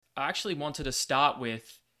I actually wanted to start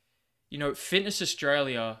with, Fitness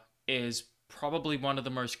Australia is probably one of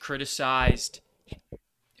the most criticized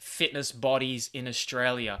fitness bodies in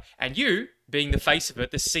Australia. And you, being the face of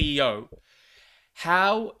it, the CEO,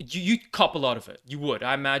 how you cop a lot of it. You would.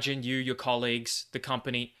 I imagine you, your colleagues, the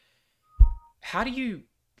company. How do you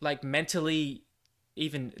like mentally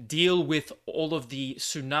even deal with all of the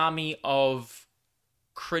tsunami of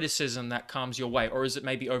criticism that comes your way? Or is it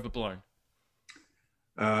maybe overblown?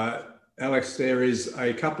 Uh, Alex, there is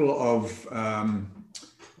a couple of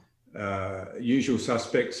usual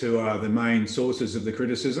suspects who are the main sources of the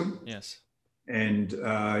criticism. Yes. And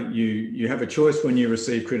you have a choice when you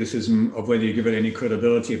receive criticism of whether you give it any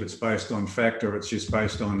credibility, if it's based on fact or it's just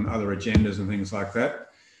based on other agendas and things like that.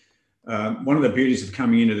 One of the beauties of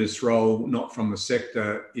coming into this role, not from the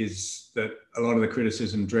sector, is that a lot of the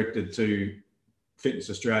criticism directed to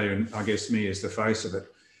Fitness Australia, and I guess me as the face of it,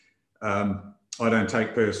 I don't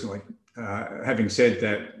take personally. Having said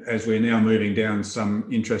that, as we're now moving down some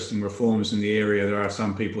interesting reforms in the area, there are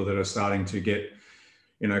some people that are starting to get,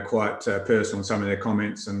 quite personal in some of their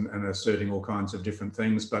comments and asserting all kinds of different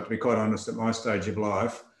things. But to be quite honest, at my stage of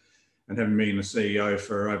life, and having been a CEO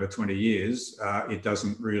for over 20 years, it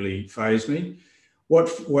doesn't really faze me.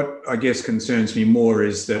 What I guess concerns me more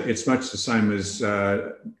is that it's much the same as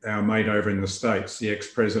our mate over in the States, the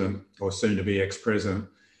ex-president or soon to be ex-president,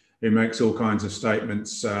 who makes all kinds of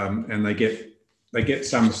statements and they get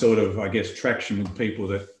some sort of, I guess, traction with people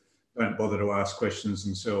that don't bother to ask questions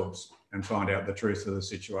themselves and find out the truth of the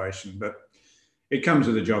situation. But it comes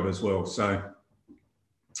with the job as well. So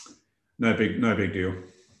no big deal.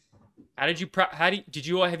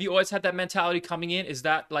 Have you always had that mentality coming in? Is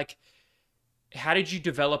that like, how did you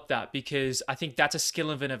develop that? Because I think that's a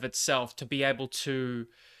skill in and of itself to be able to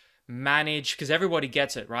manage, because everybody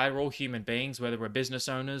gets it, right? We're all human beings, whether we're business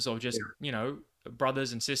owners or just,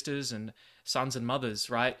 brothers and sisters and sons and mothers,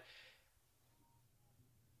 right?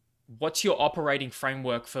 What's your operating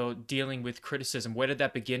framework for dealing with criticism? Where did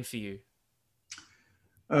that begin for you?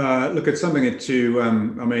 Look, it's something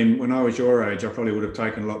when I was your age, I probably would have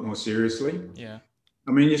taken a lot more seriously. Yeah.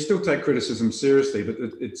 I mean, you still take criticism seriously, but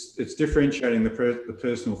it's differentiating the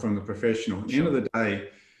personal from the professional. At the end of the day,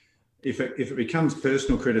 if it becomes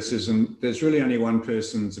personal criticism, there's really only one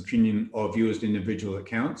person's opinion of you as an individual that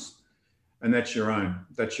counts, and that's your own.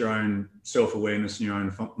 That's your own self-awareness and your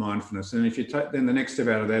own mindfulness. And if you take, then the next step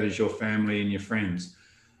out of that is your family and your friends.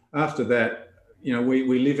 After that,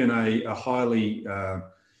 we live in a highly,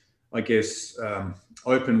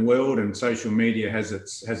 open world, and social media has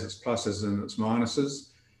its pluses and its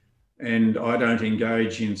minuses. And I don't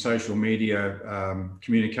engage in social media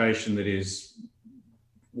communication that is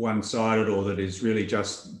one-sided or that is really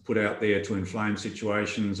just put out there to inflame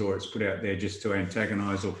situations, or it's put out there just to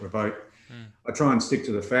antagonize or provoke. I try and stick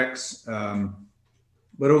to the facts.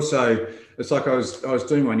 But also, it's like I was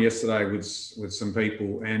doing one yesterday with some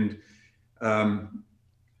people, and I've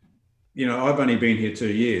only been here 2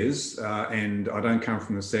 years, and I don't come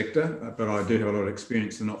from the sector, but I do have a lot of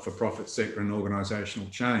experience in the not-for-profit sector and organisational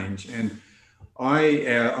change. And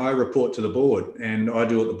I report to the board, and I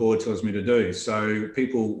do what the board tells me to do. So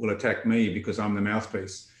people will attack me because I'm the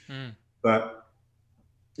mouthpiece. But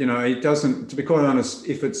it doesn't. To be quite honest,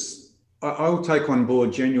 I'll take on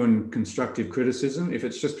board genuine constructive criticism. If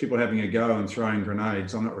it's just people having a go and throwing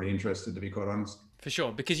grenades, I'm not really interested, to be quite honest. For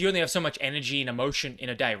sure, because you only have so much energy and emotion in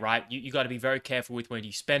a day, right? You got to be very careful with when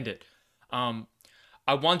you spend it. I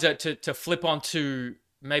wonder, to flip onto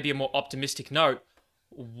maybe a more optimistic note,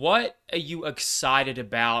 what are you excited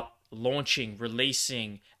about launching,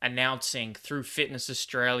 releasing, announcing through Fitness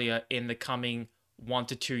Australia in the coming 1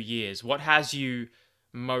 to 2 years? What has you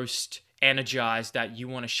most energized that you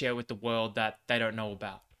want to share with the world that they don't know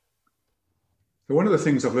about? So one of the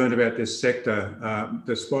things I've learned about this sector,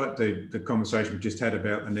 despite the conversation we just had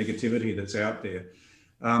about the negativity that's out there,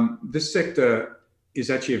 this sector is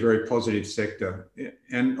actually a very positive sector.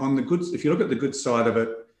 And if you look at the good side of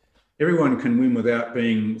it, everyone can win without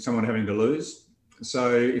being someone having to lose.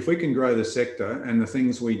 So if we can grow the sector and the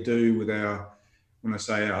things we do with when I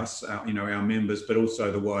say us, our members, but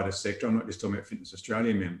also the wider sector, I'm not just talking about Fitness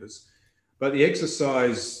Australia members, but the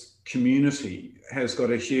exercise community has got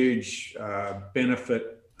a huge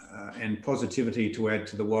benefit and positivity to add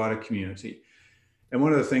to the wider community. And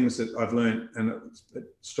one of the things that I've learned, and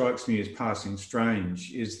it strikes me as passing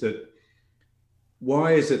strange, is that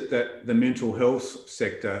why is it that the mental health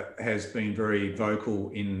sector has been very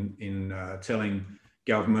vocal in telling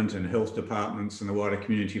government and health departments and the wider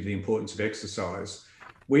community of the importance of exercise?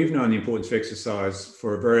 We've known the importance of exercise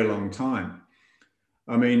for a very long time.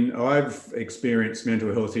 I mean, I've experienced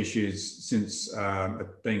mental health issues since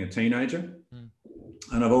being a teenager,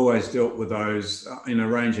 and I've always dealt with those in a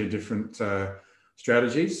range of different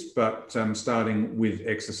strategies, but starting with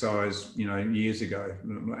exercise, years ago,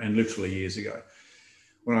 and literally years ago.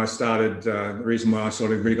 When I started, the reason why I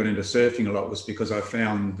sort of really got into surfing a lot was because I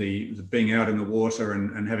found the being out in the water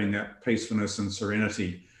and having that peacefulness and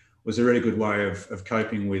serenity was a really good way of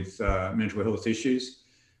coping with mental health issues.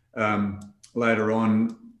 Later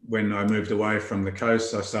on, when I moved away from the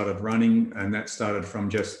coast, I started running, and that started from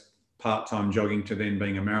just part-time jogging to then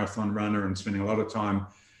being a marathon runner and spending a lot of time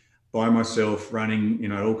by myself running,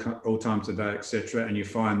 all times a day, etc. And you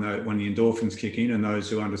find that when the endorphins kick in, and those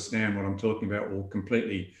who understand what I'm talking about will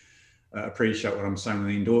completely appreciate what I'm saying. When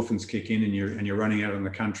the endorphins kick in and you're running out in the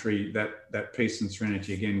country, that peace and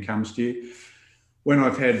serenity again comes to you. When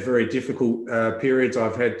I've had very difficult periods,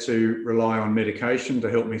 I've had to rely on medication to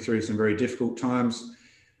help me through some very difficult times.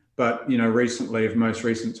 But, recently, of most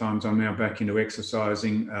recent times, I'm now back into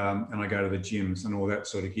exercising and I go to the gyms and all that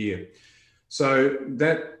sort of gear. So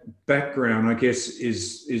that background, I guess,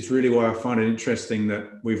 is really why I find it interesting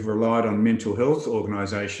that we've relied on mental health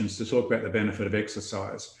organisations to talk about the benefit of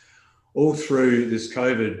exercise. All through this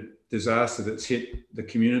COVID disaster that's hit the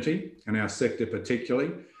community and our sector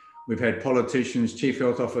particularly, we've had politicians, chief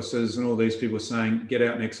health officers, and all these people saying, get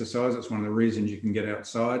out and exercise. It's one of the reasons you can get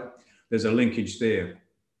outside. There's a linkage there.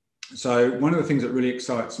 So one of the things that really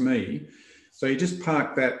excites me, so you just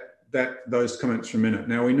park those comments for a minute.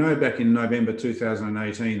 Now, we know back in November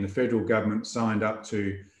 2018, the federal government signed up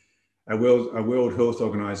to a World Health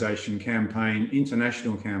Organization campaign,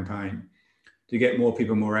 international campaign, to get more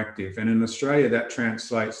people more active. And in Australia, that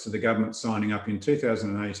translates to the government signing up in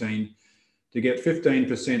 2018 to get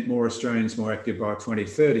 15% more Australians more active by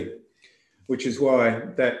 2030, which is why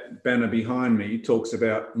that banner behind me talks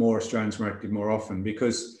about more Australians more active more often,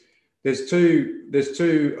 because there's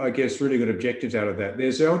two, I guess, really good objectives out of that.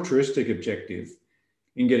 There's the altruistic objective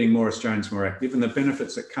in getting more Australians more active and the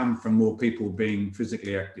benefits that come from more people being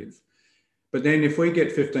physically active. But then if we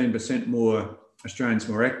get 15% more Australians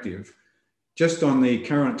more active, just on the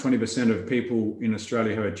current 20% of people in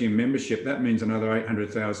Australia who have a gym membership, that means another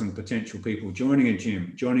 800,000 potential people joining a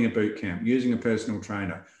gym, joining a boot camp, using a personal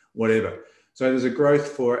trainer, whatever. So there's a growth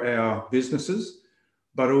for our businesses,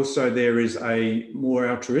 but also there is a more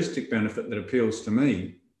altruistic benefit that appeals to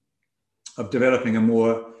me of developing a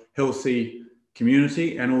more healthy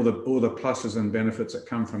community and all the pluses and benefits that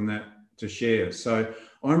come from that to share. So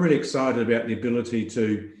I'm really excited about the ability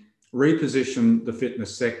to reposition the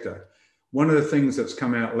fitness sector. One of the things that's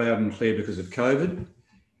come out loud and clear because of COVID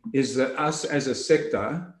is that us as a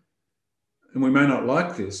sector, and we may not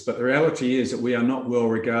like this, but the reality is that we are not well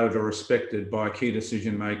regarded or respected by key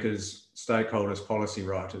decision makers, stakeholders, policy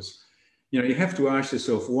writers. You have to ask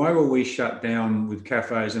yourself, why were we shut down with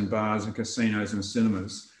cafes and bars and casinos and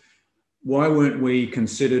cinemas? Why weren't we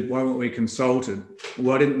considered? Why weren't we consulted?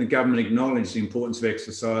 Why didn't the government acknowledge the importance of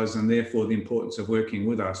exercise and therefore the importance of working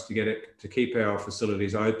with us to keep our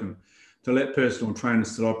facilities open, to let personal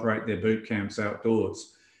trainers still operate their boot camps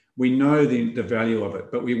outdoors? We know the value of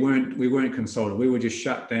it, but we weren't consulted. We were just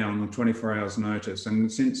shut down on 24 hours notice.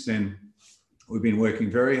 And since then, we've been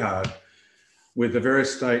working very hard with the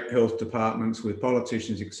various state health departments, with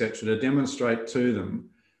politicians, etc., to demonstrate to them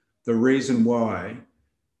the reason why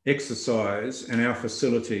exercise and our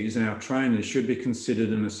facilities and our trainers should be considered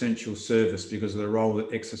an essential service because of the role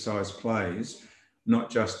that exercise plays, not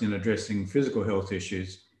just in addressing physical health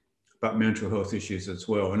issues, but mental health issues as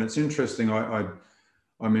well. And it's interesting,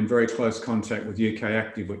 I'm in very close contact with UK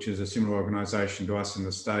Active, which is a similar organisation to us in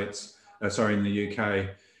the States, in the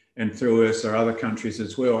UK, and through URSA, other countries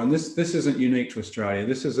as well. And this isn't unique to Australia.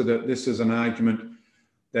 This is an argument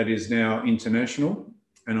that is now international.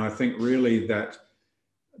 And I think really that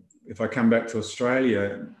if I come back to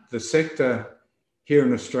Australia, the sector here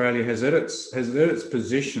in Australia has let its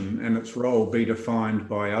position and its role be defined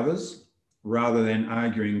by others, rather than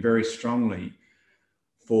arguing very strongly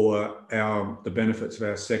for the benefits of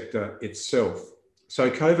our sector itself.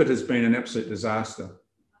 So COVID has been an absolute disaster,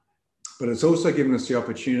 but it's also given us the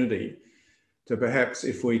opportunity to perhaps,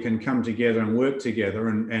 if we can come together and work together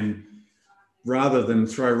and rather than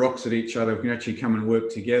throw rocks at each other, we can actually come and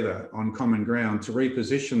work together on common ground to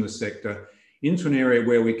reposition the sector into an area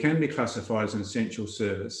where we can be classified as an essential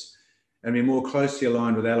service and be more closely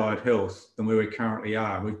aligned with allied health than where we currently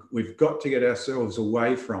are. We've got to get ourselves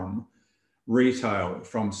away from retail,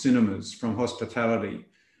 from cinemas, from hospitality,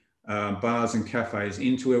 bars and cafes,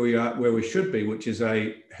 into where we should be, which is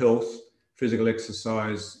a health, physical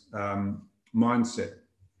exercise mindset.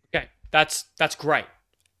 Okay, that's great.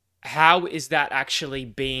 how is that actually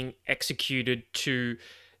being executed to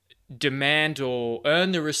demand or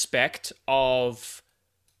earn the respect of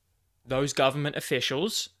those government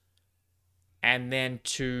officials, and then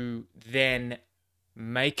to then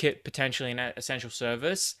make it potentially an essential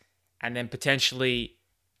service, and then potentially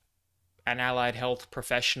an allied health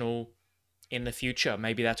professional in the future?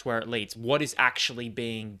 Maybe that's where it leads. What is actually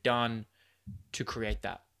being done to create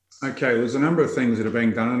that? Okay, there's a number of things that are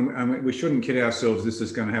being done, and we shouldn't kid ourselves this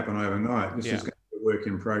is going to happen overnight. This is going to be a work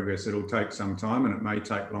in progress. It'll take some time, and it may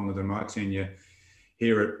take longer than my tenure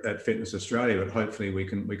here at Fitness Australia, but hopefully we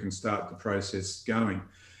can start the process going.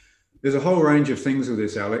 There's a whole range of things with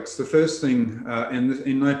this, Alex. The first thing, and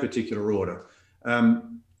in no particular order,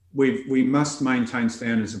 we must maintain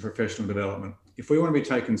standards of professional development. If we want to be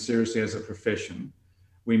taken seriously as a profession,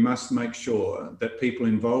 we must make sure that people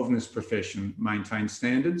involved in this profession maintain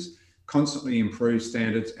standards, constantly improve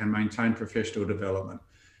standards, and maintain professional development.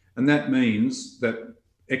 And that means that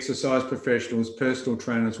exercise professionals, personal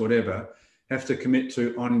trainers, whatever, have to commit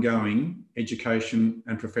to ongoing education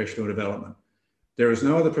and professional development. There is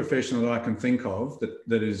no other profession that I can think of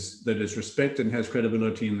that is respected and has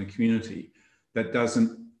credibility in the community that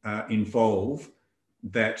doesn't involve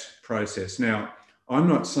that process. Now, I'm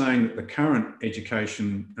not saying that the current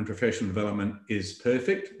education and professional development is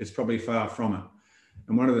perfect. It's probably far from it.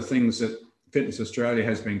 And one of the things that Fitness Australia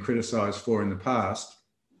has been criticised for in the past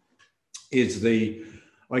is some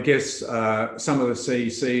of the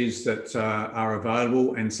CECs that are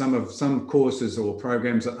available, and some courses or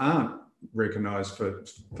programs that aren't recognised for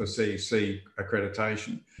CEC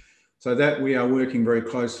accreditation. So that we are working very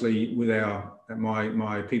closely with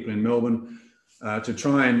my people in Melbourne to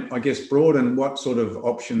try and, I guess, broaden what sort of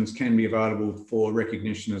options can be available for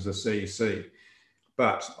recognition as a CEC.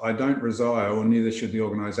 But I don't resile, or neither should the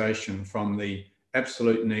organisation, from the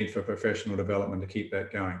absolute need for professional development to keep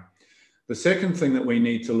that going. The second thing that we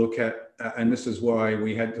need to look at, and this is why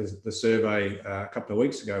we had the survey a couple of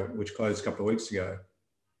weeks ago, which closed a couple of weeks ago,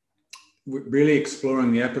 really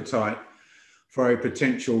exploring the appetite for a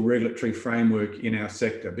potential regulatory framework in our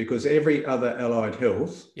sector, because every other allied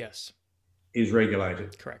health is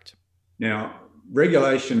regulated. Correct. Now,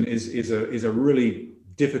 regulation is a really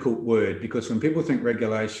difficult word, because when people think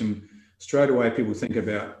regulation, straight away people think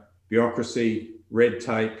about bureaucracy, red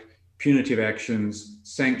tape, punitive actions,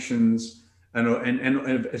 sanctions, and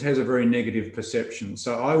it has a very negative perception.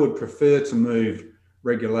 So I would prefer to move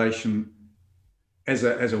regulation as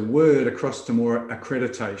a word across to more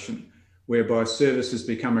accreditation, whereby services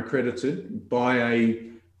become accredited by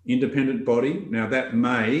a independent body. Now that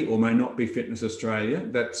may or may not be Fitness Australia.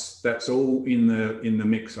 That's all in the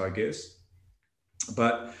mix, I guess.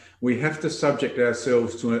 But we have to subject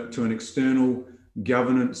ourselves to an external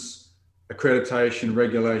governance, accreditation,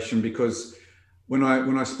 regulation, because when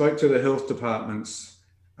I spoke to the health departments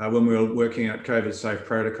when we were working out COVID safe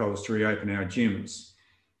protocols to reopen our gyms,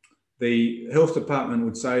 the health department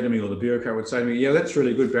would say to me, or the bureaucrat would say to me, yeah, that's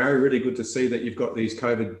really good, Barry, really good to see that you've got these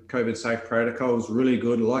COVID safe protocols, really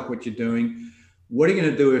good, I like what you're doing. What are you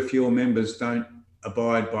going to do if your members don't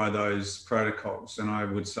abide by those protocols? And I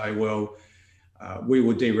would say, well, we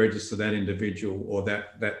will deregister that individual or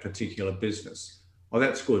that particular business. Oh,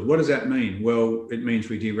 that's good. What does that mean? Well, it means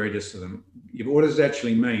we deregister them. What does it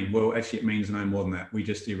actually mean? Well, actually it means no more than that. We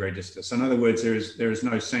just deregister. So in other words, there is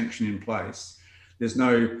no sanction in place. There's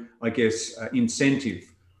no, I guess,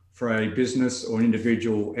 incentive for a business or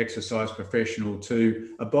individual exercise professional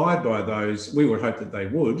to abide by those. We would hope that they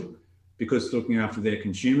would, because looking after their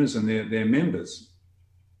consumers and their members,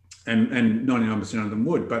 and 99% of them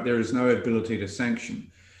would, but there is no ability to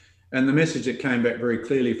sanction. And the message that came back very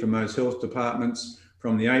clearly from those health departments,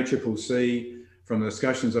 from the ACCC, from the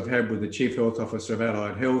discussions I've had with the Chief Health Officer of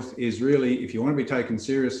Allied Health, is really, if you want to be taken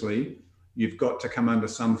seriously, you've got to come under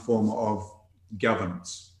some form of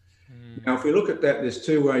governance. Now, if we look at that, there's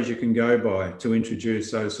two ways you can go by to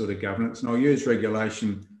introduce those sort of governance. And I'll use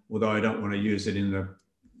regulation, although I don't want to use it in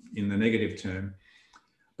the negative term.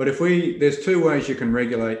 But there's two ways you can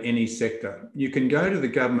regulate any sector. You can go to the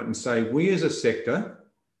government and say, we as a sector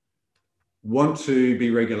want to be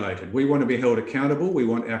regulated. We want to be held accountable. We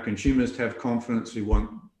want our consumers to have confidence. We want,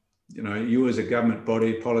 you as a government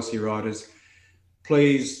body, policy writers,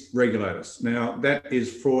 please regulate us. Now, that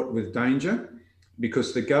is fraught with danger,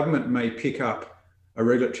 because the government may pick up a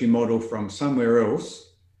regulatory model from somewhere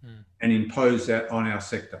else and impose that on our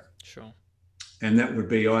sector. Sure. And that would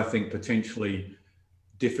be, I think, potentially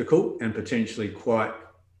difficult and potentially quite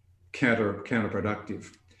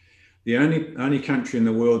counterproductive. The only country in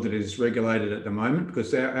the world that is regulated at the moment,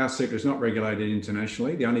 because our sector is not regulated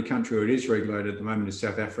internationally, the only country where it is regulated at the moment is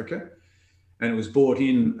South Africa. and it was brought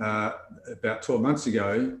in about 12 months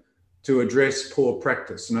ago to address poor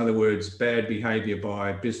practice. In other words, bad behaviour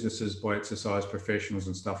by businesses, by exercise professionals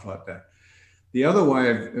and stuff like that. The other way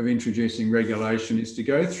of introducing regulation is to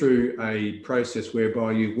go through a process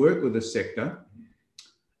whereby you work with the sector,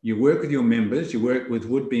 you work with your members, you work with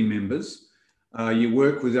would-be members, you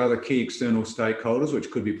work with other key external stakeholders, which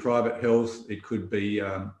could be private health, it could be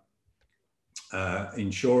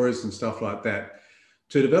insurers and stuff like that,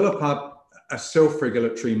 to develop up a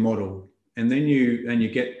self-regulatory model. And then you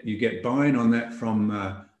get buy-in on that from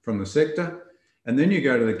the sector, and then you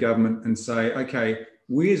go to the government and say, okay,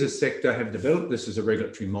 we as a sector have developed this as a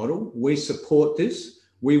regulatory model. We support this.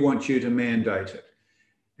 We want you to mandate it.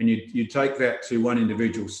 And you take that to one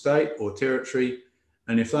individual state or territory,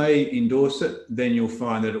 and if they endorse it, then you'll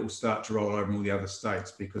find that it will start to roll over in all the other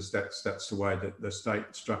states, because that's the way that the state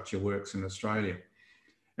structure works in Australia.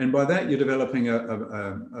 And by that, you're developing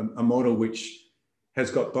a model which has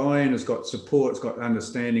got buy-in, has got support, it's got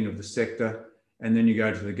understanding of the sector, and then you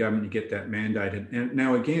go to the government, you get that mandated. And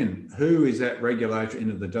now again, who is that regulator at the end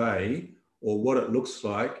of the day, or what it looks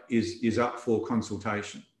like is up for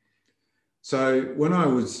consultation. So when I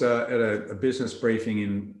was at a business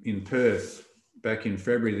briefing in Perth back in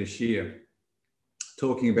February this year,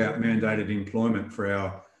 talking about mandated employment for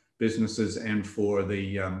our businesses and for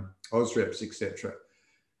the AusReps, etc.,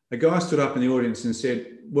 a guy stood up in the audience and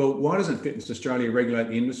said, well, why doesn't Fitness Australia regulate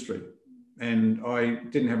the industry? And I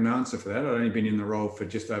didn't have an answer for that. I'd only been in the role for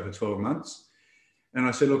just over 12 months. And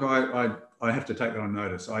I said, look, I have to take that on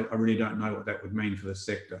notice. I really don't know what that would mean for the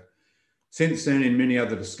sector. Since then, in many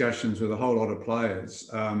other discussions with a whole lot of players,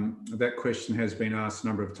 that question has been asked a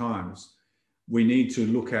number of times. We need to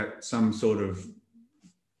look at some sort of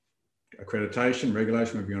accreditation,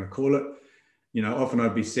 regulation, whatever you want to call it. You know, often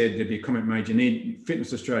I'd be said, there'd be a comment made, you need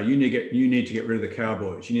Fitness Australia, you need to get rid of the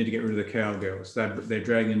cowboys, you need to get rid of the cowgirls. They're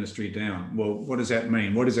dragging the industry down. Well, what does that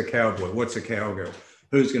mean? What is a cowboy? What's a cowgirl?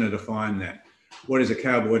 Who's going to define that? What is a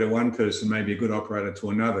cowboy to one person may be a good operator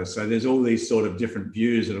to another. So there's all these sort of different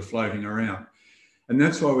views that are floating around. And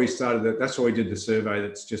that's why we started that. That's why we did the survey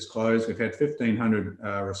that's just closed. We've had 1,500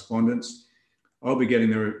 respondents. I'll be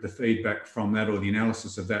getting the feedback from that, or the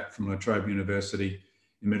analysis of that, from La Trobe University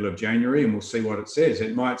in the middle of January, and we'll see what it says.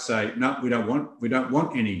 It might say, no, we don't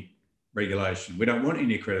want any regulation. We don't want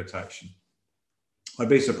any accreditation. I'd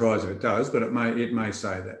be surprised if it does, but it may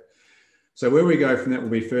say that. So where we go from that will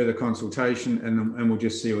be further consultation, and we'll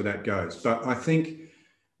just see where that goes. But I think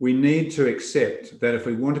we need to accept that if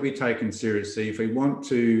we want to be taken seriously, if we want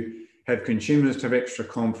to have consumers to have extra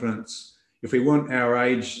confidence, if we want our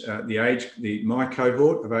age, my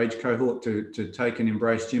cohort of age cohort to take and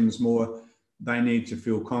embrace gyms more, they need to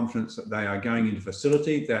feel confidence that they are going into a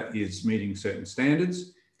facility that is meeting certain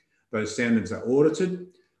standards. Those standards are audited,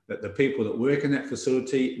 that the people that work in that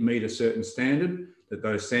facility meet a certain standard, that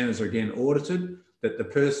those standards are again audited, that the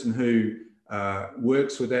person who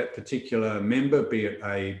works with that particular member, be it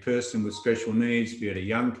a person with special needs, be it a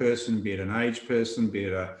young person, be it an aged person, be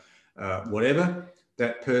it whatever,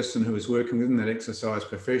 that person who is working with them, that exercise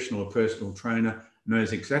professional or personal trainer,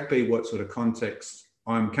 knows exactly what sort of context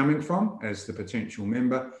I'm coming from as the potential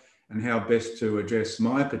member, and how best to address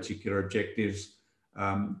my particular objectives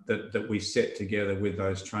that we set together with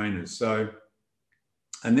those trainers. So,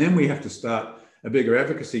 and then we have to start a bigger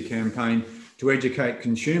advocacy campaign to educate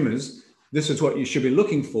consumers. This is what you should be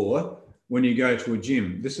looking for when you go to a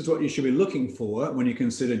gym. This is what you should be looking for when you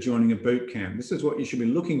consider joining a boot camp. This is what you should be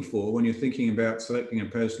looking for when you're thinking about selecting a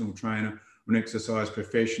personal trainer or an exercise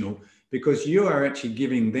professional, because you are actually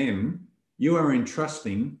giving them, you are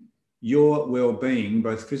entrusting your well-being,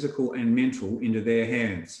 both physical and mental, into their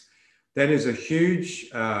hands. That is a huge,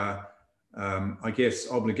 I guess,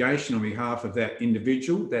 obligation on behalf of that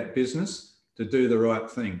individual, that business, to do the right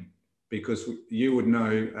thing. Because you would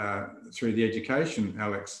know through the education,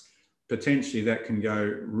 Alex, potentially that can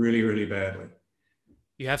go really, really badly.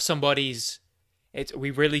 You have we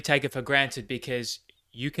really take it for granted, because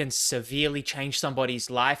you can severely change somebody's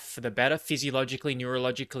life for the better, physiologically,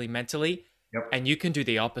 neurologically, mentally. Yep. And you can do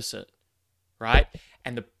the opposite, right?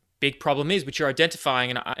 And the big problem is, which you're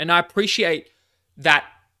identifying, and I appreciate that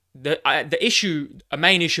a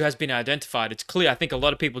main issue has been identified. It's clear. I think a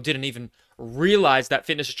lot of people didn't even realize that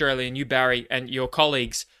Fitness Australia and you, Barry, and your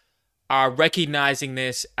colleagues are recognizing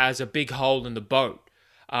this as a big hole in the boat.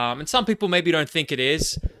 And some people maybe don't think it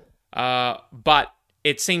is, but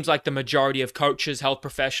it seems like the majority of coaches, health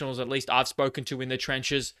professionals, at least I've spoken to in the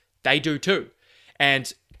trenches, they do too.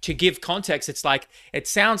 And to give context, it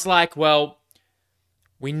sounds like, well,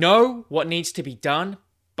 we know what needs to be done,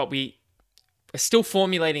 but we are still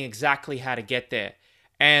formulating exactly how to get there.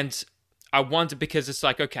 And I wonder because it's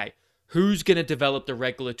like, okay, who's going to develop the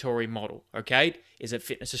regulatory model? Okay, is it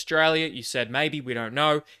Fitness Australia? You said maybe, we don't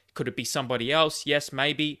know. Could it be somebody else? Yes,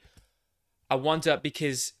 maybe. I wonder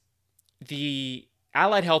because the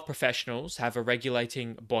allied health professionals have a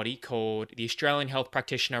regulating body called the Australian Health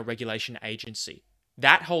Practitioner Regulation Agency.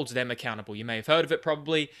 That holds them accountable. You may have heard of it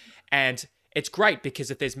probably. And it's great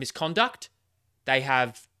because if there's misconduct, they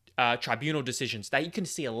have tribunal decisions. They you can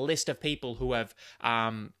see a list of people who have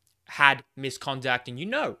had misconduct,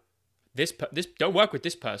 and this don't work with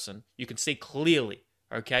this person. You can see clearly,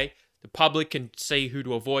 okay? The public can see who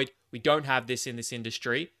to avoid. We don't have this in this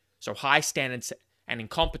industry. So high standards and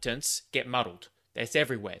incompetence get muddled. It's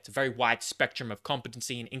everywhere. It's a very wide spectrum of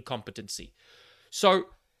competency and incompetency. So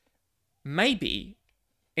maybe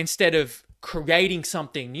instead of creating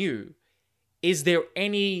something new, is there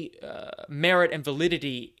any merit and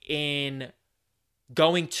validity in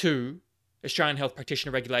going to Australian Health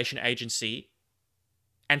Practitioner Regulation Agency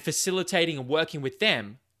and facilitating and working with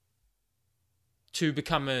them to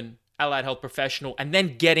become an allied health professional and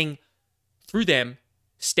then getting through them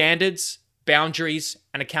standards, boundaries,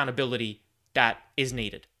 and accountability that is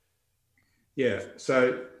needed? Yeah,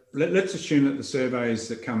 so let's assume that the surveys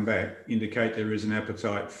that come back indicate there is an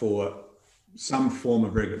appetite for some form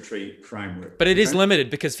of regulatory framework. But it is limited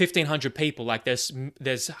because 1,500 people, like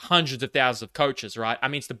there's hundreds of thousands of coaches, right? I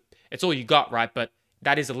mean, it's all you got, right? But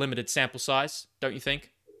that is a limited sample size, don't you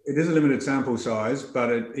think? It is a limited sample size, but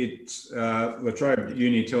it's La Trobe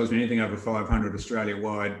Uni tells me anything over 500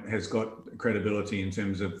 Australia-wide has got credibility in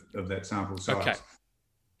terms of that sample size. Okay.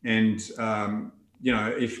 And,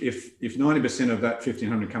 if 90% of that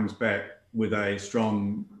 1,500 comes back with a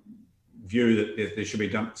strong view that there should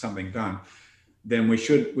be something done, then we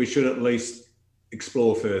should at least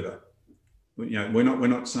explore further. We're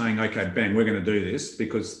not saying, okay, bang, we're going to do this,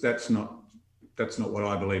 because that's not what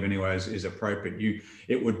I believe anyway is appropriate.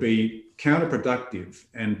 It would be counterproductive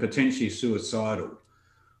and potentially suicidal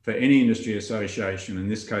for any industry association, in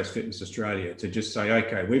this case Fitness Australia, to just say,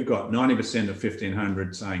 okay, we've got 90% of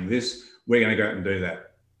 1,500 saying this, we're going to go out and do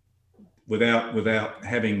that without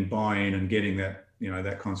having buy-in and getting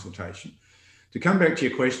that consultation. To come back to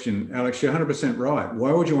your question, Alex, you're 100% right.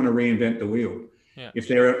 Why would you want to reinvent the wheel? Yeah. If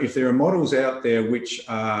there are models out there which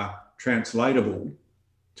are translatable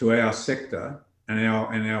to our sector and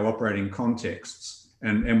our operating contexts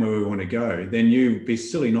and where we want to go, then you'd be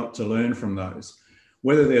silly not to learn from those.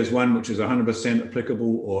 Whether there's one which is 100%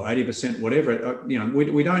 applicable or 80%, whatever,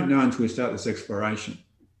 we don't know until we start this exploration.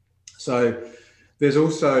 So there's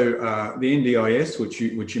also the NDIS, which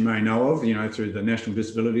you may know of, through the National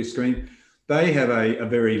Disability Scheme. They have a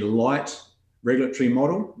very light regulatory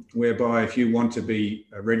model whereby if you want to be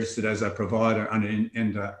registered as a provider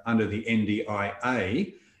under the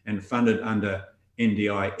NDIA and funded under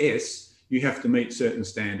NDIS, you have to meet certain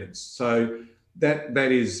standards. So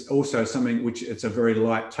that is also something which it's a very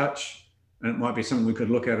light touch, and it might be something we could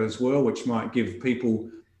look at as well, which might give people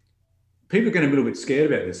are getting a little bit scared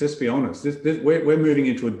about this. Let's be honest. We're moving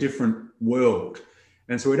into a different world.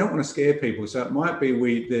 And so we don't want to scare people. So it might be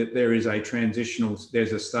there is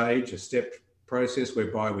there's a stage, a step process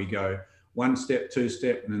whereby we go one step, two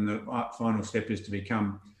step, and then the final step is to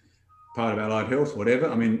become part of allied health, whatever.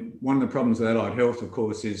 I mean, one of the problems with allied health, of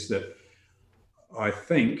course, is that I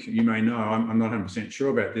think, you may know, I'm not 100% sure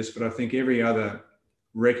about this, but I think every other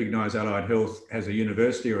recognised allied health has a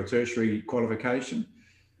university or a tertiary qualification.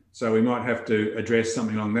 So we might have to address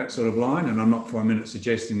something along that sort of line. And I'm not for a minute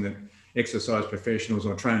suggesting that exercise professionals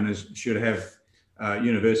or trainers should have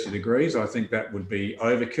university degrees. I think that would be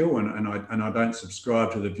overkill, and I don't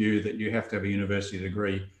subscribe to the view that you have to have a university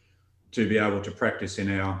degree to be able to practice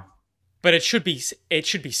in our. But it should be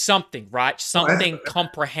something, right? Something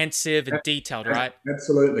comprehensive and detailed, right?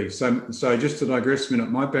 Absolutely. So just to digress a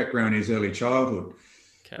minute, my background is early childhood.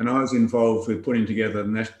 Okay. And I was involved with putting together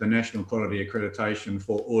the National Quality Accreditation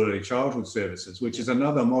for Early Childhood Services, which is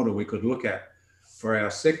another model we could look at for our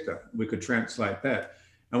sector. We could translate that.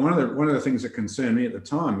 And one of the things that concerned me at the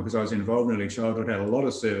time, because I was involved in early childhood, had a lot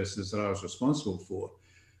of services that I was responsible for,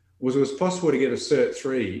 was it was possible to get a Cert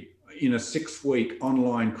 3 in a 6-week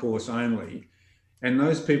online course only. And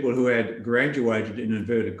those people who had graduated, in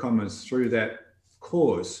inverted commas, through that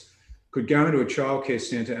course could go into a childcare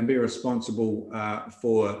centre and be responsible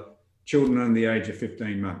for children under the age of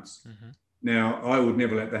 15 months. Mm-hmm. Now, I would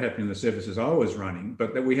never let that happen in the services I was running,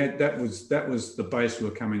 but that was the base we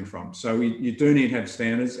were coming from. So you do need to have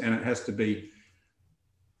standards, and it has to be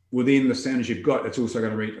within the standards you've got. It's also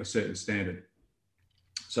going to reach a certain standard.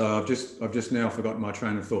 So I've just now forgotten my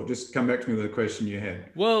train of thought. Just come back to me with a question you had.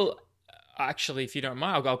 Well, actually, if you don't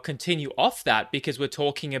mind, I'll continue off that, because we're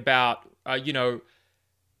talking about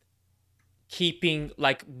keeping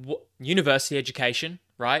like university education,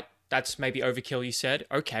 right? That's maybe overkill, you said.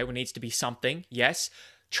 Okay, well, needs to be something. Yes.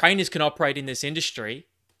 Trainers can operate in this industry,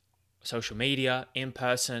 social media, in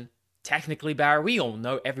person. Technically, Barry, we all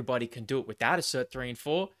know everybody can do it without a Cert 3 and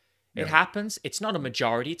 4. It happens. It's not a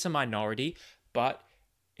majority, it's a minority, but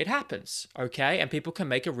it happens, okay? And people can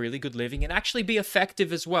make a really good living and actually be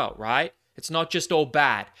effective as well, right? It's not just all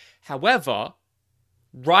bad. However,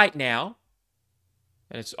 right now,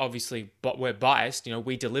 and it's obviously, but we're biased,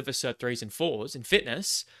 we deliver Cert 3s and 4s in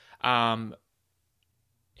fitness. How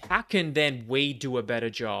can then we do a better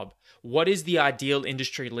job? What is the ideal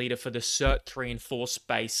industry leader for the Cert 3 and 4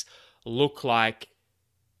 space look like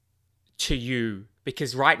to you?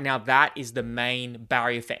 Because right now that is the main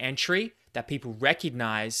barrier for entry that people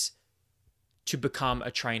recognize to become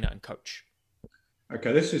a trainer and coach.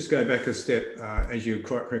 Okay, let's just go back a step. As you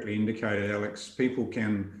quite correctly indicated, Alex, people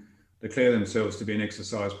can declare themselves to be an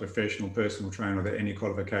exercise professional, personal trainer without any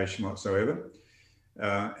qualification whatsoever.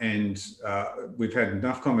 We've had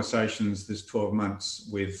enough conversations this 12 months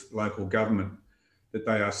with local government that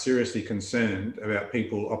they are seriously concerned about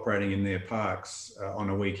people operating in their parks on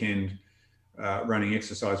a weekend, running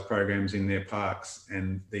exercise programs in their parks,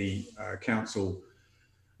 and the council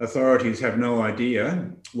authorities have no idea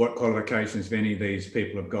what qualifications if any of these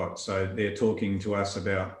people have got. So they're talking to us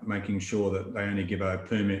about making sure that they only give a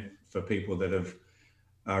permit for people that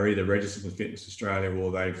are either registered with Fitness Australia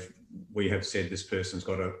or we have said this person's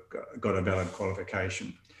got a valid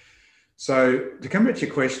qualification. So to come back to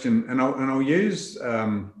your question, and I'll use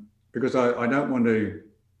because I don't want to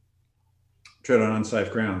tread on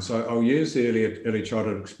unsafe ground. So I'll use the early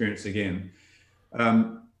childhood experience again.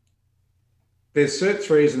 There's Cert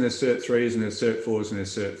 3s and there's Cert 3s and there's Cert 4s and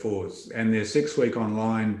there's Cert 4s, and there's 6-week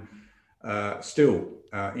online still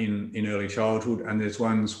in early childhood, and there's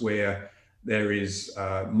ones where there is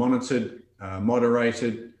monitored,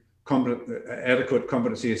 moderated, adequate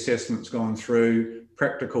competency assessments gone through,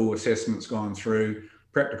 practical assessments gone through,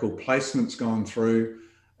 practical placements gone through,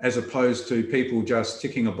 as opposed to people just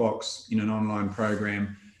ticking a box in an online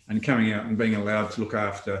program and coming out and being allowed to look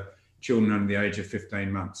after children under the age of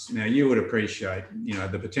 15 months. Now, you would appreciate,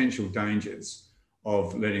 the potential dangers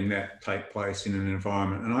of letting that take place in an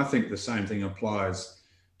environment. And I think the same thing applies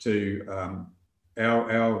to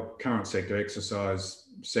our current sector, exercise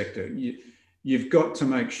sector. You've got to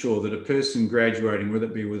make sure that a person graduating, whether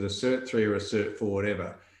it be with a Cert 3 or a Cert 4,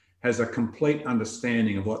 whatever, has a complete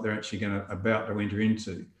understanding of what they're actually about to enter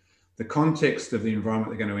into, the context of the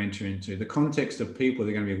environment they're going to enter into, the context of people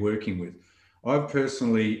they're going to be working with. I've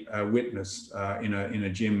personally witnessed in a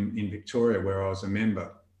gym in Victoria where I was a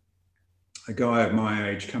member, a guy of my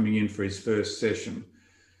age coming in for his first session,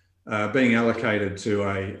 being allocated to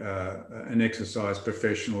an exercise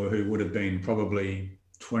professional who would have been probably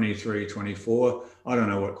 23, 24. I don't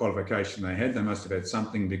know what qualification they had. They must have had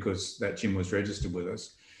something because that gym was registered with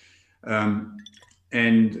us.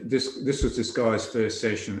 And this was this guy's first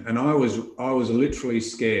session. And I was literally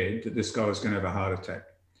scared that this guy was going to have a heart attack.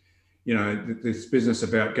 This business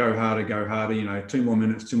about go harder, 2 more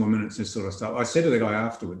minutes, this sort of stuff. I said to the guy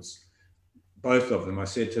afterwards, both of them, I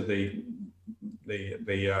said to the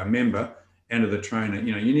member and to the trainer,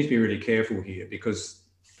 you need to be really careful here because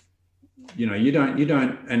you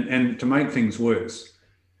don't, and to make things worse,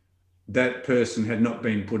 that person had not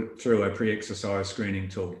been put through a pre-exercise screening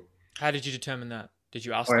tool. How did you determine that? Did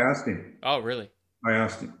you ask I asked him. Oh, really? I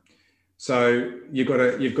asked him. So you've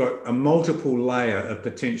got a multiple layer of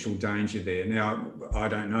potential danger there. Now, I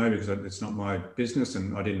don't know because it's not my business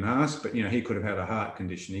and I didn't ask, but he could have had a heart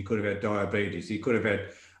condition. He could have had diabetes. He could have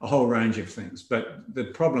had a whole range of things. But the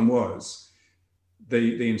problem was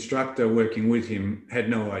the instructor working with him had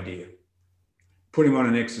no idea. Put him on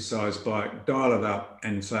an exercise bike, dial it up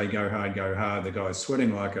and say, go hard, go hard. The guy's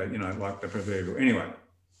sweating like the proverbial. Anyway.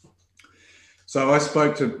 So I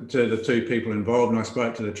spoke to the two people involved and I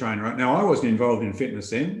spoke to the trainer. Now, I wasn't involved in fitness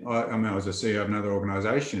then. I was a CEO of another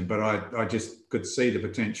organisation, but I just could see the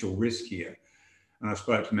potential risk here. And I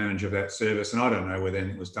spoke to the manager of that service, and I don't know whether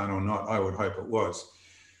it was done or not. I would hope it was.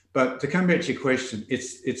 But to come back to your question,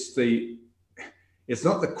 it's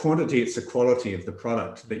not the quantity, it's the quality of the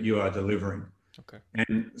product that you are delivering. Okay.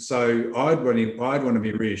 And so I'd want to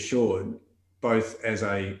be reassured, both as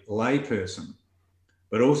a layperson,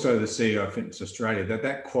 but also the CEO of Fitness Australia,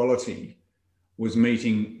 that quality was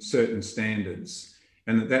meeting certain standards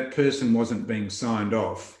and that person wasn't being signed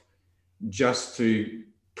off just to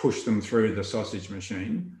push them through the sausage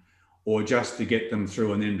machine or just to get them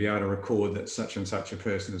through and then be able to record that such and such a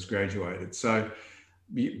person has graduated. So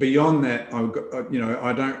beyond that,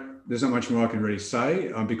 there's not much more I can really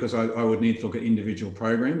say because I would need to look at individual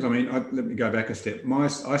programs. I mean, let me go back a step. I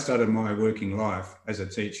started my working life as a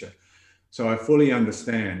teacher. So I fully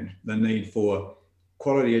understand the need for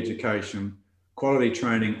quality education, quality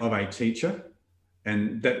training of a teacher.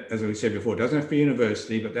 And that, as we said before, doesn't have to be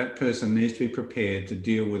university, but that person needs to be prepared to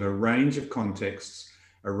deal with a range of contexts,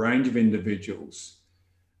 a range of individuals,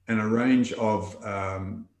 and a range of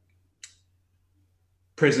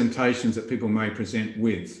presentations that people may present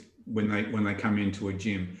with when they come into a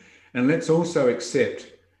gym. And let's also accept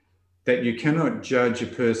that you cannot judge a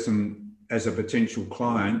person as a potential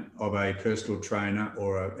client of a personal trainer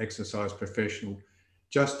or an exercise professional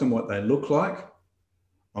just on what they look like,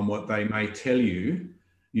 on what they may tell you.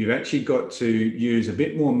 You've actually got to use a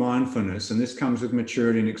bit more mindfulness, and this comes with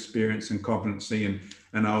maturity and experience and competency.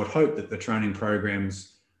 And I would hope that the training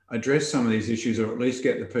programs address some of these issues, or at least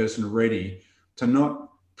get the person ready to not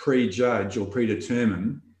prejudge or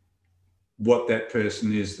predetermine what that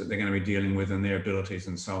person is that they're going to be dealing with and their abilities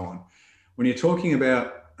and so on. When you're talking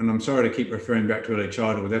about, and I'm sorry to keep referring back to early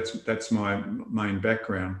childhood, that's my main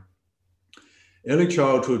background. Early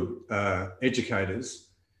childhood educators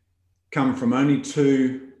come from only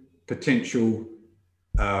two potential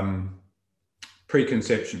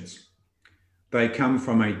preconceptions. They come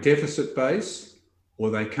from a deficit base or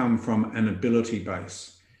they come from an ability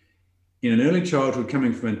base. In an early childhood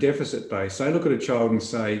coming from a deficit base, they look at a child and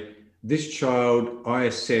say, this child I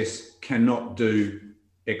assess cannot do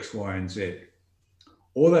X, Y, and Z.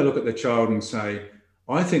 Or they look at the child and say,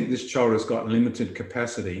 I think this child has got limited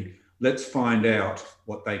capacity. Let's find out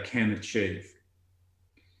what they can achieve.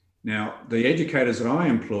 Now, the educators that I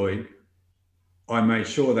employed, I made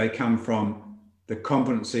sure they come from the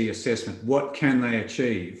competency assessment. What can they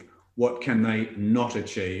achieve? What can they not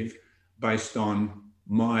achieve based on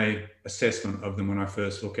my assessment of them when I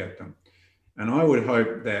first look at them? And I would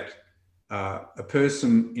hope that a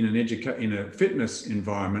person in a fitness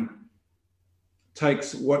environment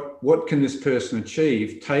takes what can this person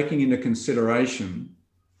achieve, taking into consideration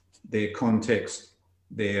their context,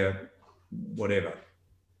 their whatever.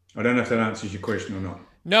 I don't know if that answers your question or not.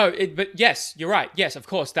 No, but yes, you're right. Yes, of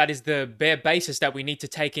course, that is the bare basis that we need to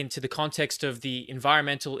take into the context of the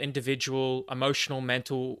environmental, individual, emotional,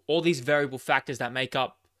 mental, all these variable factors that make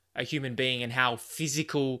up a human being and how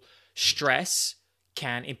physical stress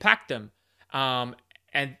can impact them.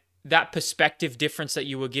 And that perspective difference that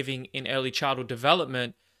you were giving in early childhood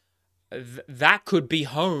development, that could be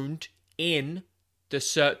honed in the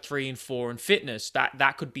Cert 3 and 4 in fitness.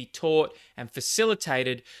 That could be taught and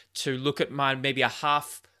facilitated to look at maybe a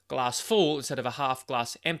half glass full instead of a half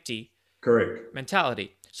glass empty. Correct.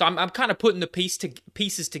 Mentality. So I'm kind of putting the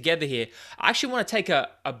pieces together here. I actually want to take a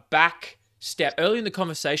back step. Early in the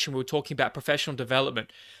conversation, we were talking about professional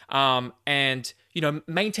development and,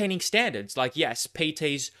 maintaining standards. Like, yes,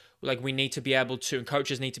 PTs, like we need to be able to, and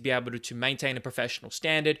coaches need to be able to maintain a professional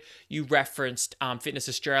standard. You referenced Fitness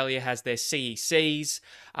Australia has their CECs,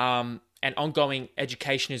 and ongoing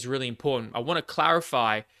education is really important. I want to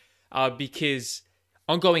clarify because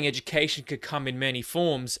ongoing education could come in many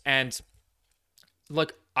forms. And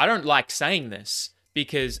look, I don't like saying this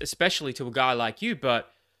because, especially to a guy like you,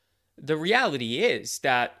 but the reality is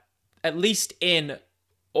that at least in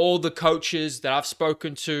all the coaches that I've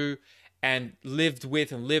spoken to and lived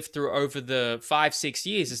with and lived through over the 5-6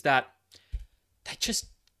 years is that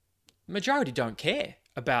majority don't care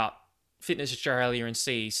about Fitness Australia and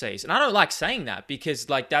CECs. And I don't like saying that because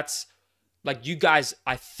that's you guys,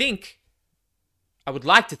 I would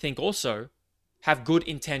like to think also have good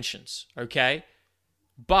intentions, okay?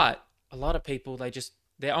 But a lot of people,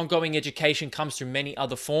 their ongoing education comes through many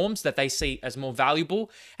other forms that they see as more valuable,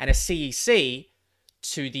 and a CEC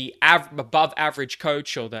to the above average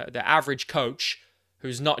coach or the average coach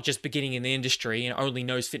who's not just beginning in the industry and only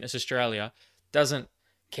knows Fitness Australia doesn't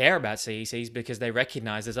care about CECs because they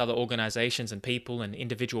recognize there's other organizations and people and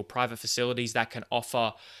individual private facilities that can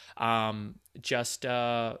offer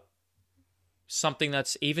something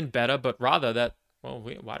that's even better, but rather that,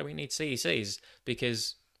 why do we need CECs?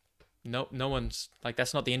 Because no one's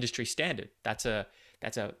that's not the industry standard. That's a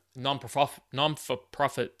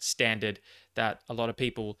non-for-profit standard that a lot of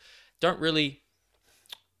people don't really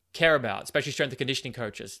care about, especially strength and conditioning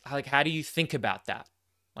coaches. How do you think about that?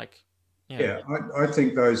 I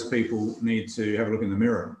think those people need to have a look in the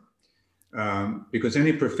mirror because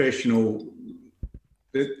any professional.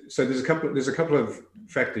 So there's a couple of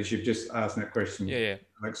factors you've just asked in that question. Yeah.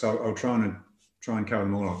 So I'll try and cover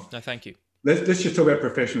them all off. No, thank you. Let's just talk about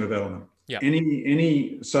professional development. Yeah.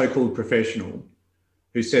 Any so-called professional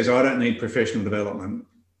who says I don't need professional development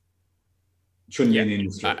shouldn't be in the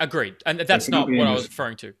industry. Agreed, and that's not what I was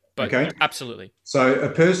referring to. but Okay. absolutely. So a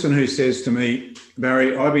person who says to me,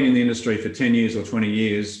 Barry, I've been in the industry for 10 years or 20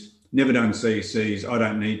 years, never done CCs, I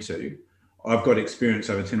don't need to. I've got experience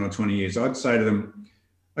over 10 or 20 years. I'd say to them,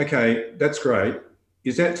 okay, that's great.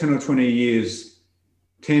 Is that 10 or 20 years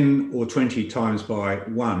 10 or 20 times by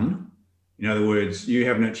one? In other words, you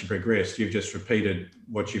haven't actually progressed. You've just repeated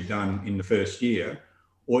what you've done in the first year.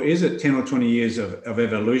 Or is it 10 or 20 years of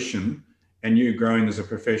evolution and you growing as a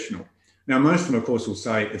professional? Now, most of them, of course, will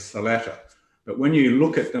say it's the latter. But when you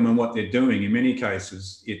look at them and what they're doing, in many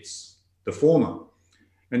cases, it's the former.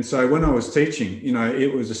 And so when I was teaching,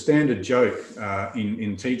 it was a standard joke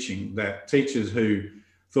in teaching that teachers who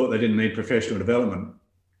thought they didn't need professional development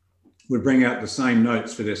would bring out the same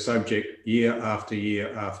notes for their subject year after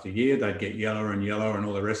year after year. They'd get yellower and yellower and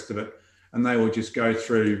all the rest of it. And they would just go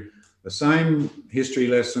through the same history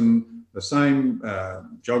lesson, the same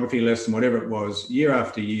geography lesson, whatever it was, year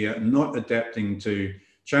after year, not adapting to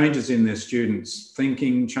changes in their students'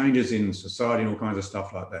 thinking, changes in society, and all kinds of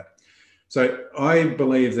stuff like that. So I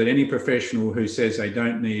believe that any professional who says they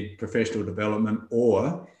don't need professional development,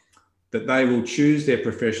 or that they will choose their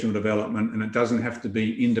professional development and it doesn't have to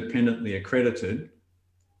be independently accredited,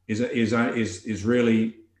 is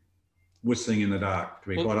really whistling in the dark, to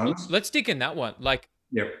be quite honest. Let's dig in that one. Like,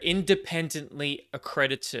 yep. Independently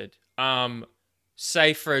accredited.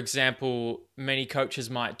 Say, for example, many coaches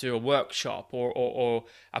might do a workshop or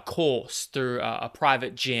a course through a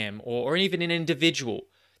private gym or even an individual.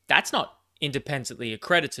 That's not independently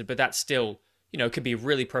accredited, but that's still, could be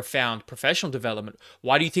really profound professional development.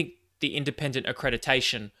 Why do you think the independent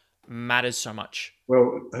accreditation matters so much?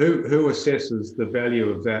 Well, who assesses the value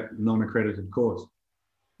of that non-accredited course?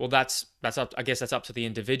 Well, that's up. I guess that's up to the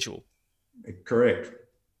individual. Correct.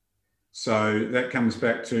 So that comes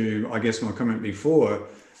back to, I guess, my comment before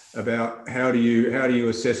about how do you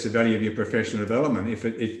assess the value of your professional development?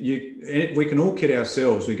 We can all kid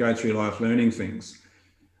ourselves. We go through life learning things.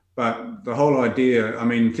 But the whole idea,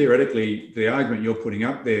 theoretically, the argument you're putting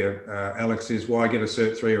up there, Alex, is why get a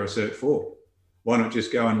Cert 3 or a Cert 4? Why not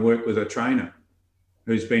just go and work with a trainer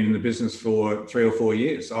who's been in the business for 3 or 4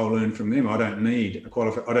 years? I'll learn from them. I don't need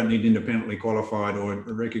independently qualified or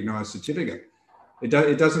a recognised certificate. It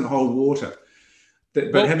doesn't hold water.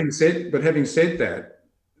 But having said that,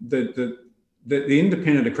 the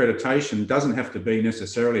independent accreditation doesn't have to be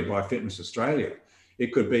necessarily by Fitness Australia.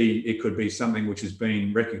 It could be something which has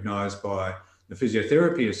been recognised by the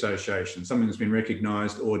Physiotherapy Association, something that's been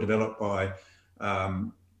recognised or developed by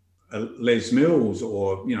Les Mills,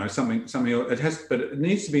 or something else. But it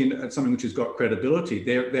needs to be something which has got credibility.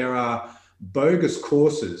 There are bogus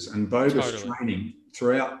courses and bogus training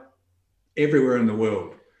throughout everywhere in the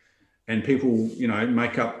world, and people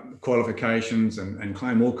make up qualifications and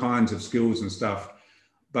claim all kinds of skills and stuff.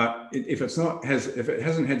 But if it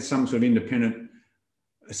hasn't had some sort of independent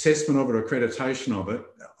assessment of it, accreditation of it,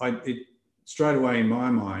 it straight away in my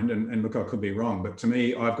mind, and look, I could be wrong, but to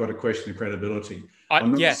me, I've got to question the credibility.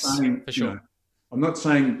 I'm not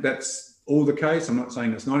saying that's all the case. I'm not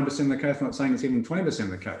saying it's 90% of the case. I'm not saying it's even 20%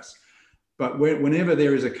 of the case. But whenever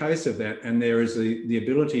there is a case of that, and there is the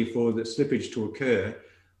ability for the slippage to occur,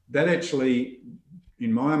 that actually,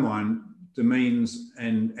 in my mind, demeans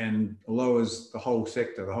and lowers the whole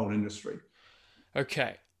sector, the whole industry.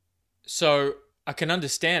 Okay. So I can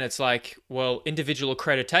understand it's like, well, individual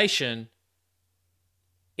accreditation,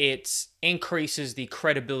 it increases the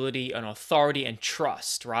credibility and authority and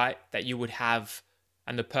trust, right? That you would have,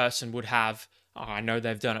 and the person would have, I know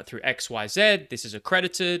they've done it through XYZ, this is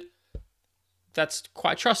accredited. That's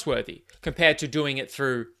quite trustworthy compared to doing it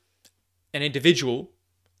through an individual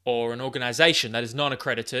or an organization that is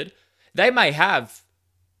non-accredited. They may have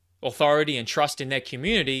authority and trust in their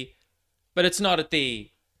community, but it's not at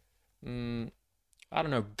the,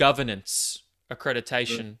 governance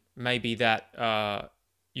accreditation maybe that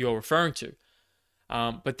you're referring to.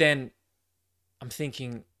 But then I'm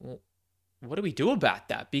thinking, well, what do we do about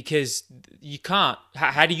that? Because you can't,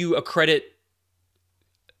 how do you accredit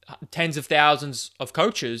tens of thousands of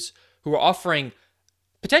coaches who are offering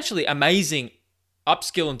potentially amazing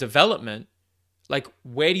upskill and development? Like,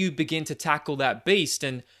 where do you begin to tackle that beast?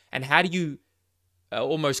 And how do you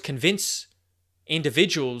almost convince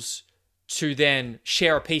individuals to then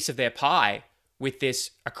share a piece of their pie with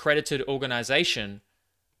this accredited organization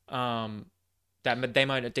that they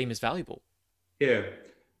might not deem as valuable? Yeah,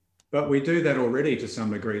 but we do that already to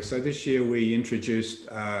some degree. So this year we introduced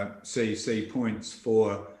CEC points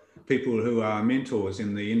for people who are mentors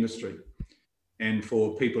in the industry and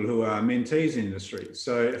for people who are mentees in the industry.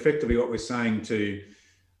 So effectively what we're saying to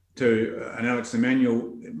an Alex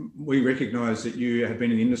Emanuel, we recognise that you have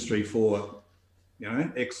been in the industry for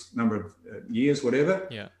X number of years, whatever.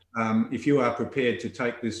 Yeah. If you are prepared to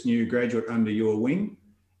take this new graduate under your wing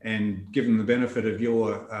and give them the benefit of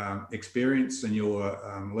your experience and your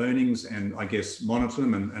learnings, and I guess monitor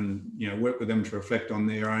them and work with them to reflect on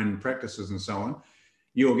their own practices and so on,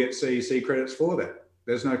 you'll get CEC credits for that.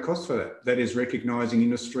 There's no cost for that. That is recognising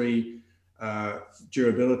industry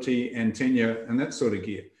durability and tenure and that sort of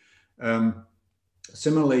gear.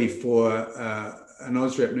 Similarly, for an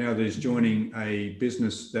AusRep now that is joining a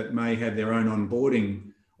business that may have their own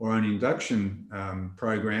onboarding or own induction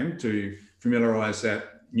program to familiarise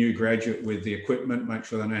that new graduate with the equipment, make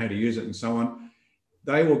sure they know how to use it and so on,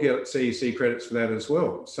 they will get CEC credits for that as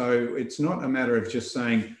well. So it's not a matter of just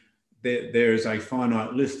saying that there is a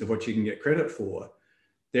finite list of what you can get credit for.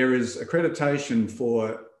 There is accreditation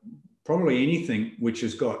for probably anything which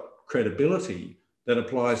has got credibility that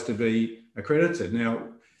applies to be accredited. Now,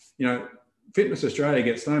 Fitness Australia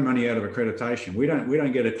gets no money out of accreditation. We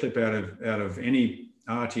don't get a clip out of any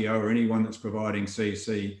RTO or anyone that's providing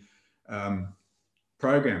CEC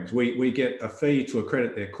programs. We get a fee to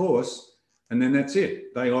accredit their course, and then that's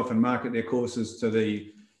it. They often market their courses to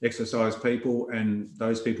the exercise people, and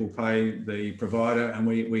those people pay the provider, and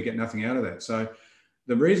we get nothing out of that. So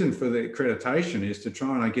the reason for the accreditation is to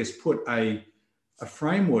try and, I guess, put a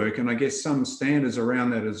framework and I guess some standards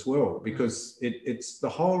around that as well, because it's the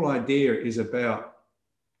whole idea is about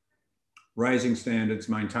raising standards,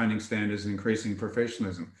 maintaining standards, and increasing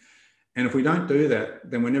professionalism. And if we don't do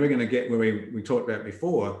that, then we're never going to get where we talked about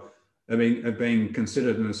before, of being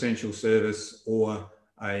considered an essential service or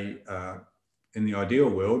in the ideal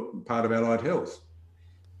world, part of allied health.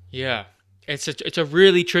 Yeah, it's a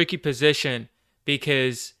really tricky position,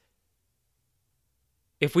 because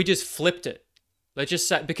if we just flipped it, let's just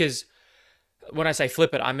say, because when I say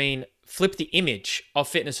flip it, I mean flip the image of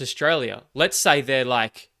Fitness Australia. Let's say they're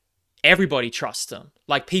like, everybody trusts them.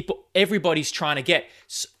 Like everybody's trying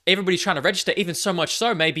to register, even so much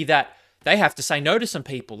so maybe that they have to say no to some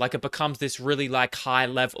people. Like it becomes this really like high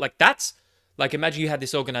level, like that's like, imagine you had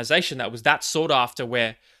this organization that was that sought after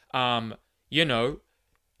where,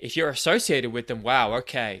 if you're associated with them, wow,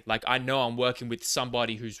 okay, like I know I'm working with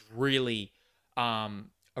somebody who's really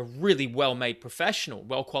a really well-made professional,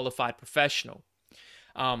 well-qualified professional.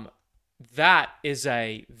 That is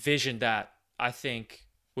a vision that I think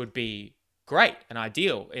would be great and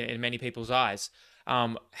ideal in many people's eyes.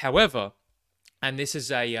 However, and this is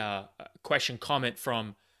a question comment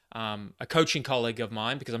from a coaching colleague of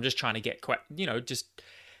mine, because I'm just trying to get, just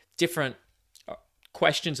different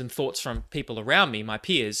questions and thoughts from people around me, my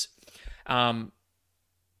peers.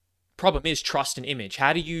 Problem is trust and image.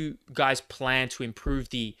 How do you guys plan to improve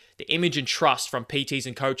the image and trust from PTs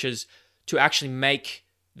and coaches to actually make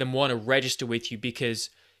them want to register with you? Because,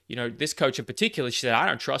 this coach in particular, she said, I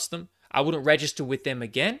don't trust them. I wouldn't register with them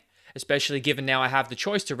again, especially given now I have the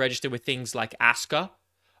choice to register with things like ASCA,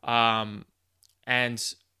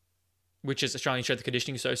 and which is Australian Strength and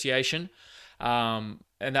Conditioning Association. And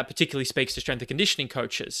that particularly speaks to strength and conditioning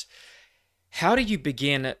coaches. How do you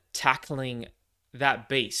begin tackling that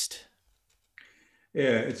beast?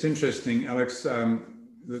 Yeah, it's interesting, Alex. The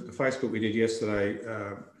Facebook we did yesterday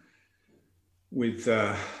with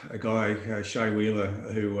a guy, Shay Wheeler,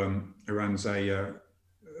 who runs a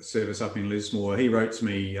service up in Lismore. He wrote to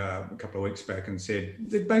me a couple of weeks back and said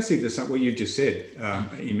basically what you just said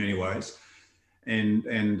in many ways,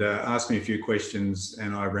 and asked me a few questions,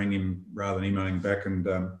 and I rang him rather than emailing back and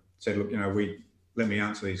said, look, let me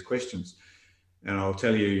answer these questions, and I'll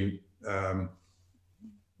tell you.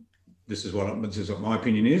 This is what my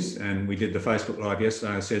opinion is, and we did the Facebook Live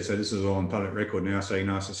yesterday. I said, so this is all on public record now, so you can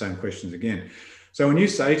ask the same questions again. So when you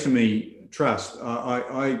say to me trust,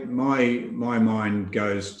 my mind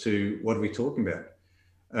goes to what are we talking about?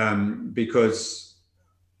 Because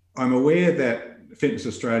I'm aware that Fitness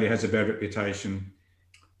Australia has a bad reputation,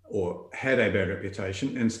 or had a bad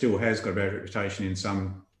reputation, and still has got a bad reputation in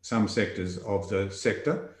some sectors of the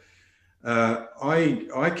sector.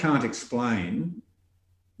 I can't explain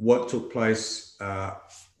what took place,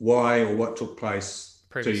 why, or what took place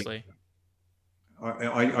previously.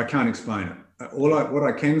 I can't explain it. What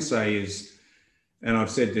I can say is, and I've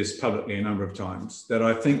said this publicly a number of times, that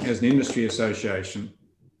I think as an industry association,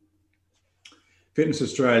 Fitness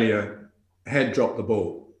Australia had dropped the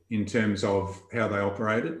ball in terms of how they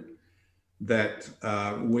operated, that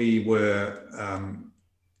we were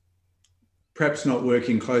perhaps not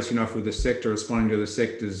working close enough with the sector, responding to the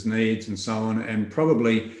sector's needs and so on. And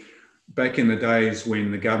probably back in the days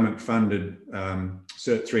when the government funded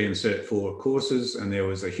Cert 3 and Cert 4 courses, and there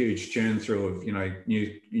was a huge churn through of,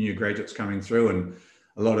 new graduates coming through, and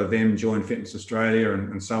a lot of them joined Fitness Australia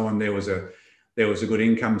and so on. There there was a good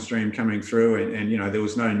income stream coming through, and there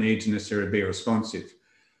was no need to necessarily be responsive.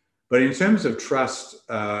 But in terms of trust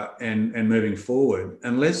and moving forward,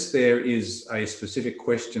 unless there is a specific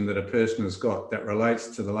question that a person has got that relates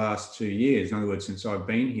to the last 2 years, in other words, since I've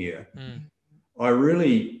been here, I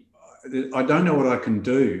don't know what I can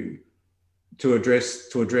do to address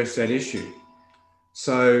that issue.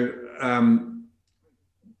 So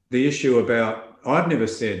the issue about, I've never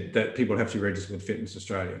said that people have to register with Fitness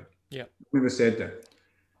Australia. Yeah, never said that.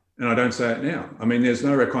 And I don't say it now. I mean, there's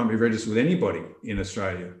no requirement to be registered with anybody in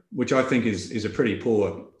Australia, which I think is a pretty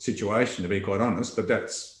poor situation, to be quite honest. But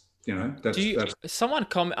that's. Someone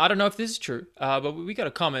comment, I don't know if this is true, but we got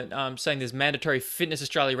a comment saying there's mandatory Fitness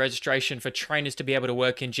Australia registration for trainers to be able to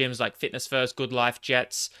work in gyms like Fitness First, Good Life,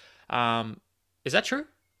 Jets. Is that true?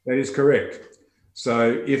 That is correct.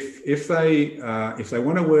 So if they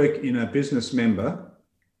want to work in a business member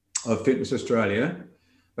of Fitness Australia,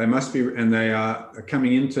 they must be, and they are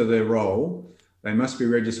coming into their role, they must be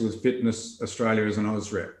registered with Fitness Australia as an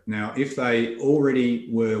AusRep. Now, if they already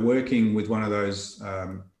were working with one of those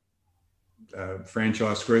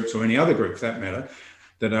franchise groups or any other group for that matter,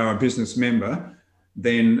 that are a business member,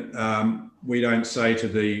 then we don't say to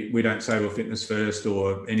a Fitness First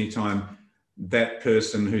or anytime that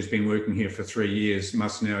person who's been working here for 3 years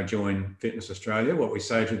must now join Fitness Australia. What we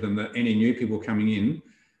say to them, that any new people coming in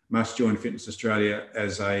must join Fitness Australia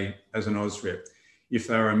as an AusRep. If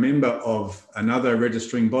they're a member of another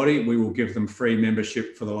registering body, we will give them free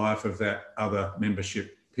membership for the life of that other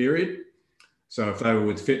membership period. So if they were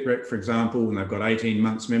with FitRec, for example, and they've got 18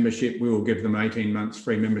 months membership, we will give them 18 months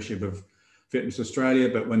free membership of Fitness Australia.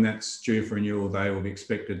 But when that's due for renewal, they will be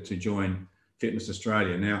expected to join Fitness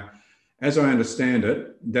Australia. Now, as I understand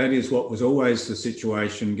it, that is what was always the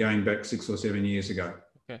situation going back 6 or 7 years ago.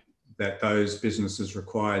 That those businesses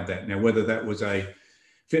required that. Now, whether that was a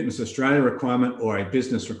Fitness Australia requirement or a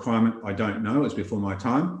business requirement, I don't know. It was before my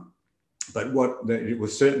time. But it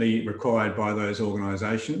was certainly required by those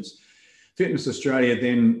organisations. Fitness Australia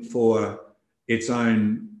then, for its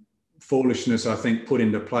own foolishness, I think, put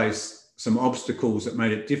into place some obstacles that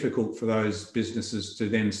made it difficult for those businesses to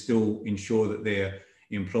then still ensure that their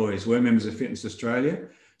employees were members of Fitness Australia.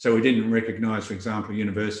 So we didn't recognise, for example, a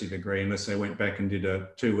university degree unless they went back and did a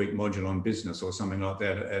 2-week module on business or something like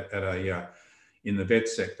that in the vet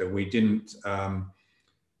sector. We didn't.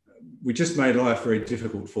 We just made life very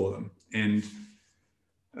difficult for them, and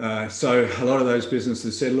so a lot of those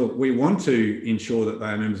businesses said, "Look, we want to ensure that they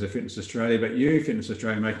are members of Fitness Australia, but you, Fitness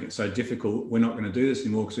Australia, are making it so difficult. We're not going to do this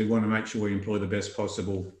anymore because we want to make sure we employ the best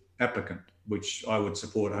possible applicant," which I would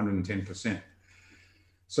support 110%.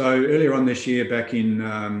 So earlier on this year, back in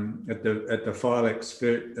at the Filex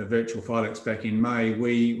virtual Filex back in May,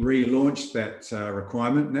 we relaunched that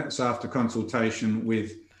requirement, and that's after consultation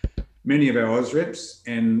with many of our AusReps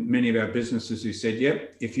and many of our businesses who said,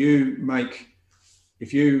 "Yep, if you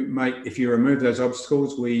remove those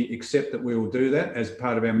obstacles, we accept that we will do that as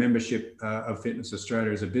part of our membership of Fitness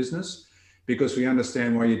Australia as a business, because we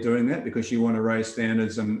understand why you're doing that, because you want to raise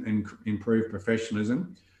standards and improve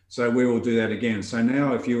professionalism. So we will do that again." So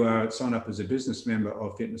now if you are sign up as a business member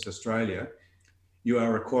of Fitness Australia, you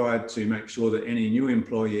are required to make sure that any new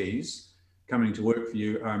employees coming to work for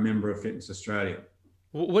you are a member of Fitness Australia.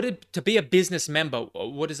 To be a business member,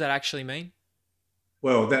 what does that actually mean?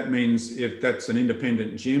 Well, that means if that's an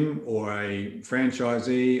independent gym or a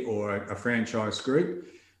franchisee or a franchise group,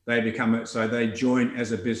 they join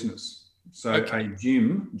as a business. So A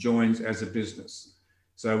gym joins as a business.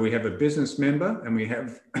 So we have a business member and we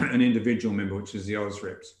have an individual member, which is the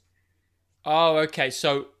AusReps. Oh, okay.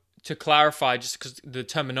 So to clarify, just because the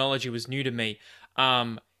terminology was new to me,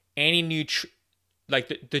 any new,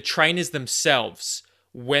 the trainers themselves,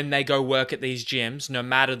 when they go work at these gyms, no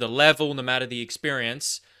matter the level, no matter the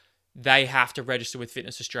experience, they have to register with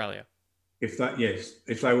Fitness Australia. If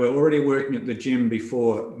they were already working at the gym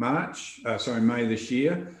before May this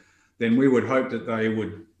year, then we would hope that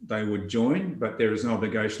they would join, but there is no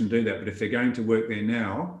obligation to do that. But if they're going to work there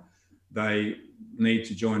now, they need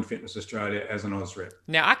to join Fitness Australia as an AusRep.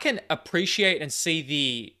 Now, I can appreciate and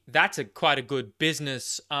see that's quite a good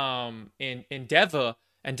business endeavor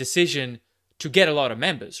and decision to get a lot of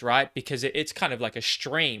members, right? Because it's kind of like a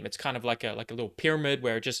stream. It's kind of like a little pyramid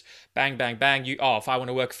where it just bang, bang, bang. If I want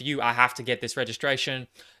to work for you, I have to get this registration,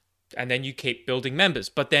 and then you keep building members.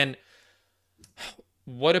 But then,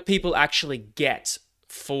 what do people actually get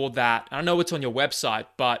for that? I know it's on your website,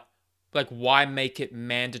 but why make it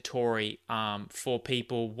mandatory for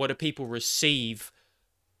people? What do people receive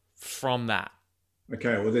from that?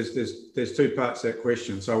 Okay, well, there's 2 parts to that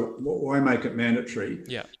question. So why make it mandatory?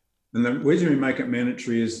 Yeah. And the reason we make it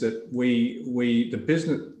mandatory is that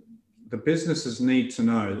the businesses need to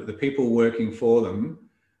know that the people working for them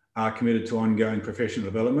are committed to ongoing professional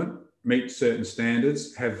development, meet certain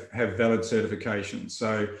standards, have valid certifications.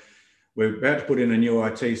 So we're about to put in a new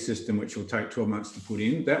IT system, which will take 12 months to put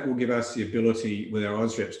in. That will give us the ability with our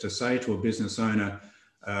AusReps to say to a business owner,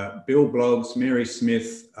 Bill Bloggs, Mary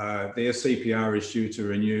Smith, their CPR is due to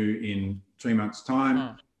renew in 3 months'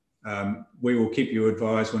 time. We will keep you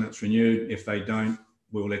advised when it's renewed. If they don't,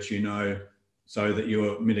 we'll let you know so that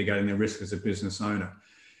you're mitigating the risk as a business owner.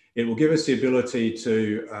 It will give us the ability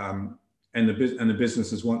to, and the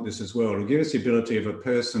businesses want this as well, it'll give us the ability of a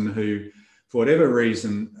person who, for whatever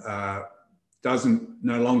reason,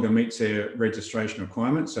 no longer meets their registration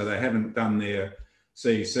requirements, so they haven't done their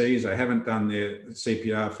CECs, they haven't done their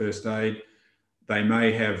CPR first aid, they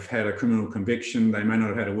may have had a criminal conviction, they may not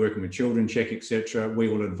have had a working with children check, etc. We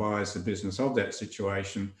will advise the business of that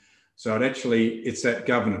situation. So it's that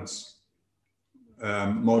governance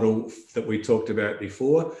model that we talked about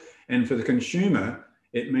before. And for the consumer,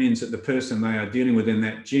 it means that the person they are dealing with in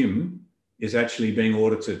that gym is actually being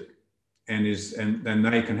audited and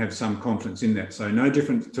they can have some confidence in that. So no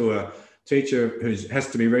different to a teacher who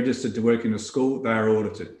has to be registered to work in a school, they are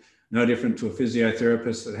audited. No different to a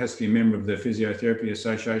physiotherapist that has to be a member of the Physiotherapy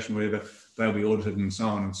Association, whatever, they'll be audited and so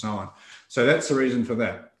on and so on. So that's the reason for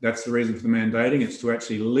that. That's the reason for the mandating. It's to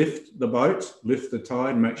actually lift the boat, lift the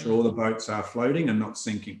tide, and make sure all the boats are floating and not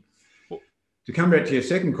sinking. To come back to your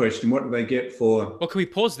second question, what do they get for... Well, can we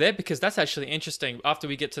pause there? Because that's actually interesting. After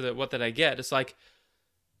we get to what did I get, it's like,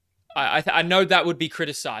 I know that would be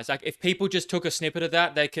criticized. Like if people just took a snippet of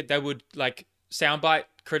that, they would like soundbite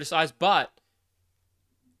criticize, but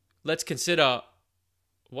let's consider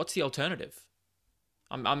what's the alternative.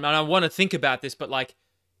 I want to think about this, but like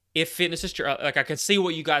if Fitness Australia, like I can see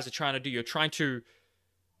what you guys are trying to do. You're trying to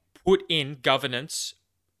put in governance,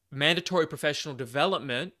 mandatory professional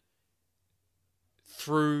development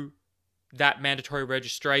through that mandatory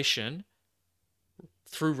registration,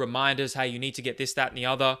 through reminders, hey, you need to get this, that, and the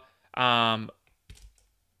other.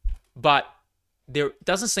 But there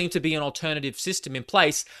doesn't seem to be an alternative system in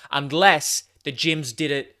place unless the gyms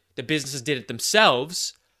did it, the businesses did it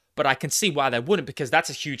themselves. But I can see why they wouldn't, because that's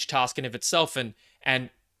a huge task in of itself, and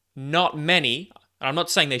not many, and I'm not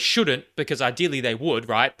saying they shouldn't, because ideally they would,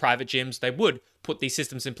 right? Private gyms, they would put these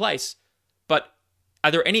systems in place. But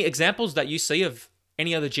are there any examples that you see of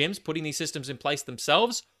any other gyms putting these systems in place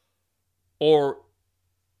themselves? Or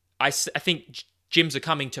I think gyms are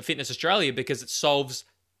coming to Fitness Australia because it solves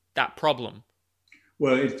that problem.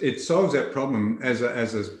 Well, it solves that problem as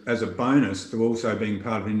a bonus to also being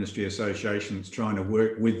part of industry associations trying to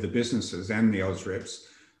work with the businesses and the AusReps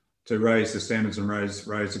to raise the standards and raise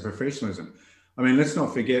the professionalism. I mean, let's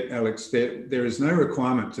not forget, Alex, there is no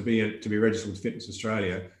requirement to be registered with Fitness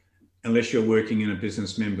Australia unless you're working in a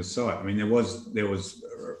business member site. I mean, there was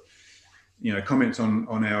comments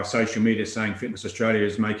on our social media saying Fitness Australia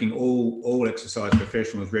is making all exercise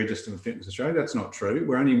professionals register with Fitness Australia. That's not true.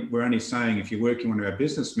 We're only saying if you're working with one of our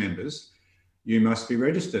business members, you must be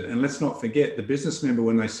registered. And let's not forget, the business member,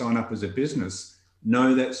 when they sign up as a business,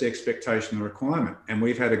 know that's the expectation and requirement. And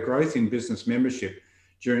we've had a growth in business membership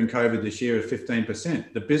during COVID this year of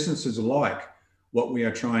 15%. The businesses like what we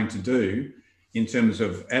are trying to do in terms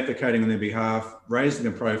of advocating on their behalf, raising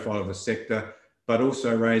the profile of the sector, but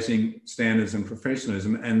also raising standards and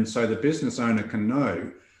professionalism. And so the business owner can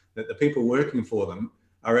know that the people working for them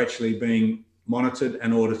are actually being monitored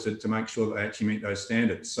and audited to make sure that they actually meet those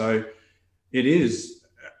standards. So it is,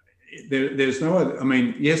 there's no other, I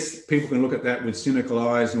mean, yes, people can look at that with cynical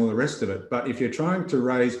eyes and all the rest of it, but if you're trying to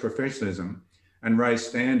raise professionalism and raise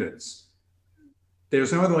standards,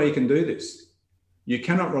 there's no other way you can do this. You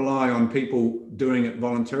cannot rely on people doing it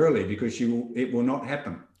voluntarily because it will not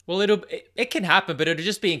happen. Well, it can happen, but it'll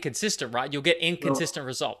just be inconsistent, right? You'll get inconsistent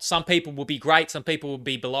results. Some people will be great, some people will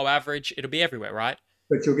be below average. It'll be everywhere, right?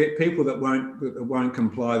 But you'll get people that won't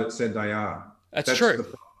comply that said they are. That's true.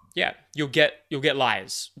 Yeah, you'll get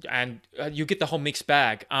liars, and you'll get the whole mixed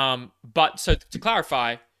bag. But so to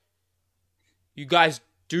clarify, you guys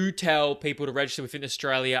do tell people to register with Fitness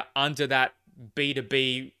Australia under that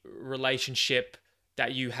B2B relationship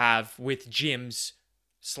that you have with gyms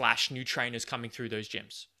 / new trainers coming through those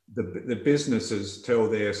gyms. The businesses tell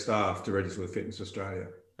their staff to register with Fitness Australia.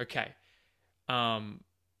 Okay.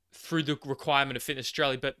 Through the requirement of Fitness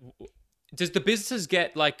Australia, but does the businesses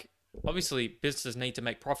get, like, obviously businesses need to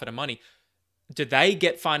make profit and money. Do they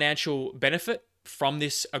get financial benefit from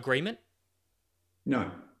this agreement?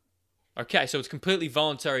 No. Okay, so it's completely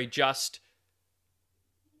voluntary just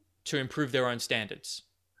to improve their own standards.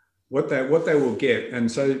 what they will get. And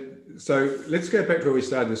so let's go back to where we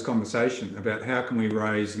started this conversation about how can we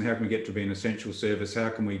raise and how can we get to be an essential service? How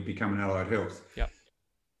can we become an allied health? Yeah.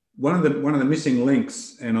 One of the missing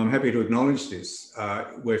links, and I'm happy to acknowledge this,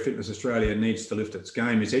 where Fitness Australia needs to lift its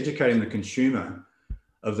game, is educating the consumer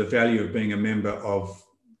of the value of being a member of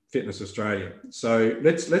Fitness Australia. So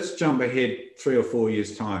let's jump ahead 3 or 4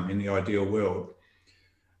 years' time in the ideal world,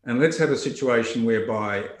 and let's have a situation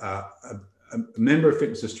whereby a member of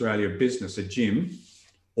Fitness Australia business, a gym,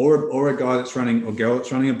 or a guy that's running, or girl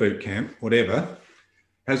that's running a boot camp, whatever,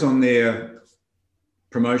 has on their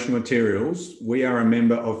promotional materials, we are a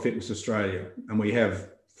member of Fitness Australia, and we have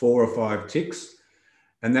 4 or 5 ticks.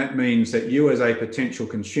 And that means that you as a potential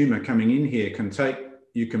consumer coming in here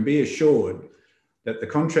you can be assured that the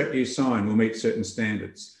contract you sign will meet certain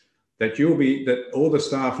standards, that all the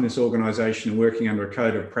staff in this organisation are working under a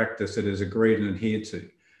code of practice that is agreed and adhered to,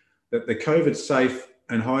 that the COVID safe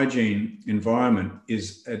and hygiene environment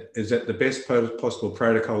is at the best possible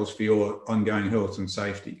protocols for your ongoing health and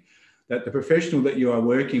safety, that the professional that you are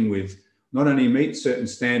working with not only meets certain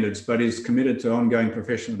standards, but is committed to ongoing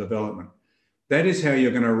professional development. That is how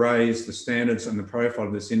you're going to raise the standards and the profile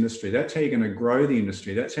of this industry. That's how you're going to grow the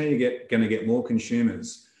industry. That's how you're going to get more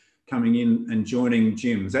consumers coming in and joining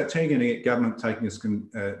gyms. That's how you're going to get government taking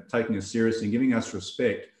us seriously and giving us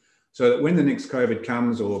respect, so that when the next COVID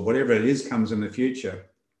comes, or whatever it is comes in the future,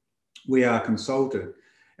 we are consulted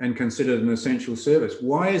and considered an essential service.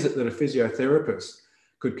 Why is it that a physiotherapist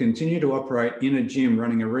could continue to operate in a gym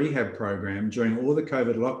running a rehab program during all the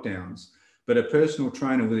COVID lockdowns, but a personal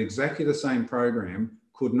trainer with exactly the same program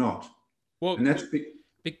could not? Well, and that's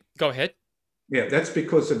go ahead. Yeah, that's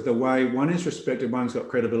because of the way one is respected, one's got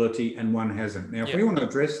credibility, and one hasn't. Now, if we want to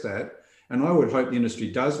address that, and I would hope the industry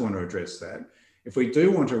does want to address that, if we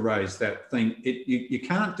do want to raise that thing, you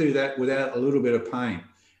can't do that without a little bit of pain.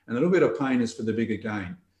 And a little bit of pain is for the bigger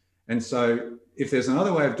gain. And so if there's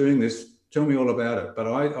another way of doing this, tell me all about it. But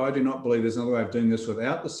I do not believe there's another way of doing this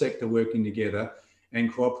without the sector working together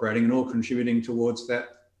and cooperating and all contributing towards that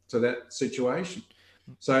situation.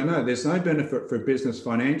 So no, there's no benefit for business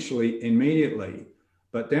financially immediately,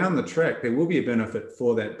 but down the track, there will be a benefit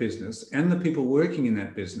for that business and the people working in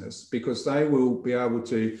that business, because they will be able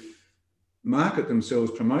to market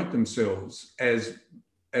themselves, promote themselves as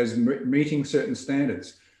meeting certain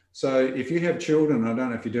standards. So if you have children, I don't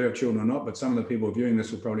know if you do have children or not, but some of the people viewing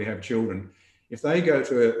this will probably have children. If they go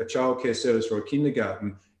to a childcare service or a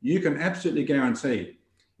kindergarten, you can absolutely guarantee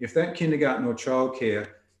if that kindergarten or childcare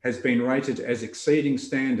has been rated as exceeding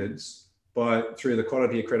standards through the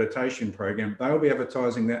quality accreditation program, they'll be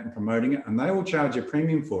advertising that and promoting it, and they will charge a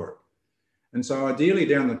premium for it. And so ideally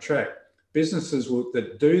down the track, businesses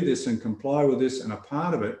that do this and comply with this and are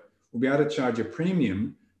part of it will be able to charge a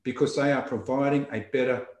premium because they are providing a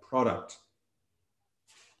better product.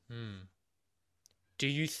 Do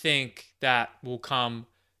you think that will come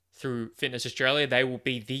through Fitness Australia? They will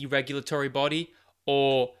be the regulatory body,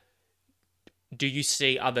 or do you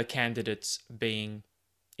see other candidates being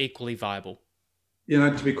equally viable? You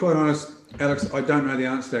know, to be quite honest, Alex, I don't know the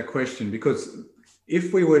answer to that question, because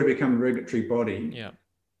if we were to become a regulatory body,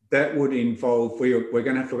 that would involve, we're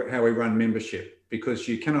going to have to look at how we run membership, because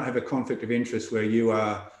you cannot have a conflict of interest where you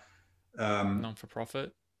are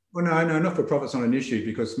non-for-profit. Well, no, not-for-profit's not an issue,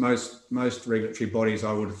 because most regulatory bodies,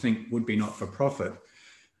 I would think, would be not-for-profit.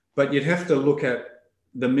 But you'd have to look at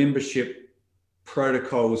the membership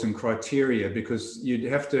protocols and criteria, because you'd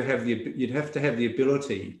have to have the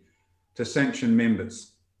ability to sanction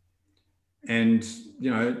members. And you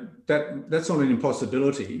know that's not an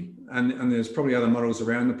impossibility, and there's probably other models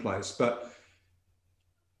around the place. But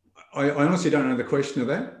I honestly don't know the question of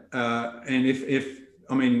that. And if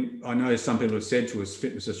I mean, I know some people have said to us,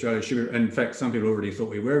 Fitness Australia should be, in fact, some people already thought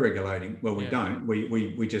we were regulating. Well, we don't.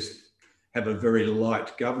 We just have a very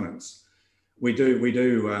light governance. We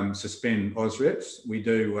do suspend AusReps. We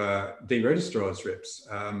do deregister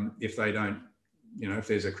AusReps if they don't, if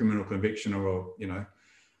there's a criminal conviction or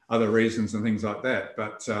other reasons and things like that.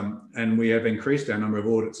 But and we have increased our number of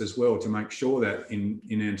audits as well to make sure that in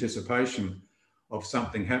anticipation of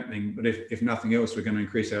something happening. But if nothing else, we're going to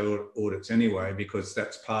increase our audits anyway, because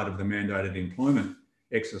that's part of the mandated employment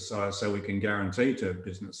exercise, so we can guarantee to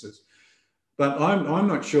businesses. But I'm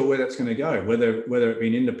not sure where that's going to go, whether it be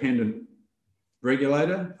an independent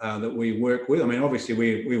regulator that we work with. I mean, obviously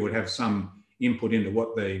we would have some input into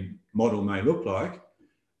what the model may look like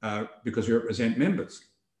because we represent members.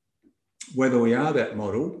 Whether we are that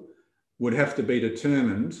model would have to be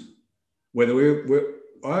determined. Whether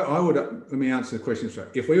I would, let me answer the question straight.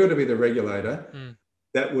 If we were to be the regulator,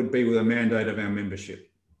 that would be with a mandate of our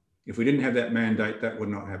membership. If we didn't have that mandate, that would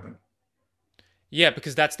not happen. Yeah,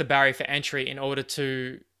 because that's the barrier for entry in order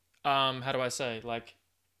to, how do I say,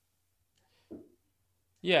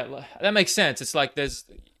 yeah, that makes sense. It's like there's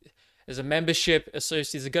a membership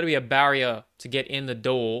associated. There's got to be a barrier to get in the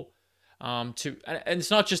door. And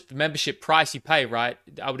it's not just the membership price you pay, right?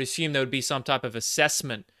 I would assume there would be some type of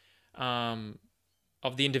assessment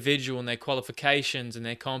of the individual and their qualifications and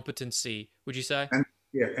their competency. Would you say? And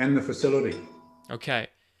yeah, and the facility. Okay.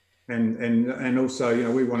 And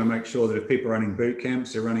also, we want to make sure that if people are running boot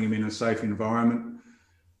camps, they're running them in a safe environment.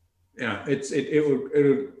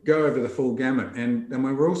 It'll go over the full gamut. And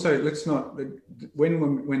we're also, let's not,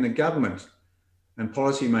 when the government and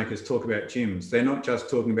policymakers talk about gyms, they're not just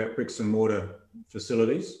talking about bricks and mortar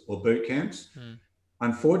facilities or boot camps.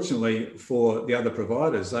 Unfortunately, for the other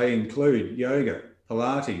providers, they include yoga,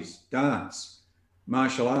 Pilates, dance,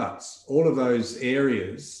 martial arts. All of those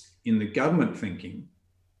areas in the government thinking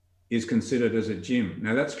is considered as a gym.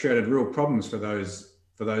 Now that's created real problems for those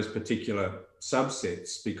particular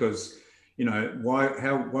subsets, because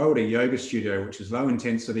why would a yoga studio, which is low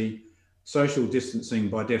intensity, social distancing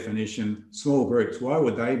by definition, small groups, why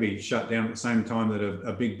would they be shut down at the same time that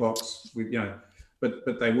a big box with,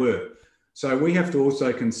 but they were. So we have to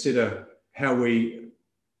also consider how we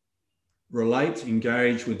relate,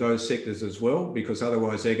 engage with those sectors as well, because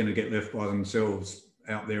otherwise they're going to get left by themselves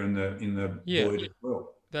out there in the void as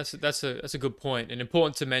well. That's a good point, and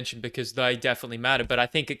important to mention because they definitely matter. But I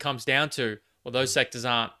think it comes down to, well, those sectors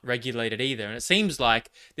aren't regulated either, and it seems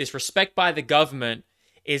like this respect by the government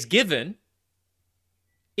is given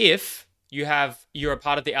if you're a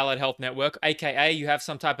part of the Allied Health Network, aka you have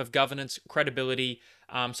some type of governance, credibility,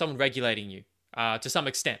 someone regulating you to some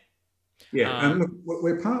extent. Yeah, and look,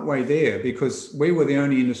 we're part way there because we were the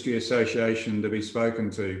only industry association to be spoken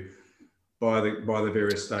to by the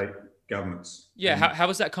various state governments. Yeah, how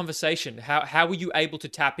was that conversation? How were you able to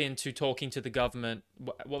tap into talking to the government?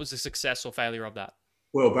 What was the success or failure of that?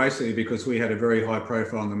 Well, basically because we had a very high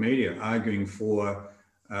profile in the media arguing for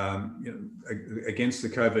against the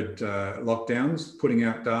COVID lockdowns, putting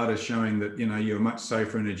out data showing that you're much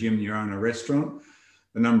safer in a gym than you are in a restaurant.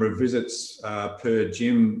 The number of visits per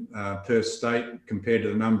gym per state compared to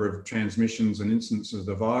the number of transmissions and instances of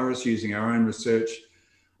the virus, using our own research,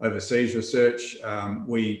 overseas research.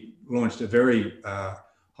 We launched a very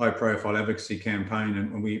high-profile advocacy campaign,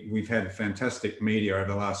 and we've had fantastic media over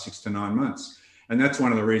the last 6 to 9 months. And that's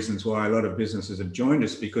one of the reasons why a lot of businesses have joined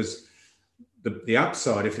us, because the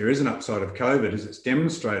upside, if there is an upside of COVID, is it's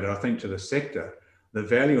demonstrated, I think, to the sector, the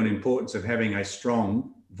value and importance of having a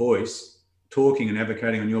strong voice talking and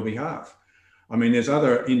advocating on your behalf. I mean, there's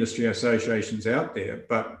other industry associations out there,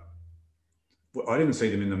 but I didn't see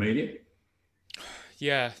them in the media.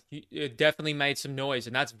 Yeah, it definitely made some noise,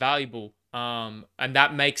 and that's valuable. And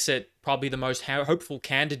that makes it probably the most hopeful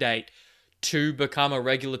candidate to become a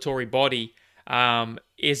regulatory body.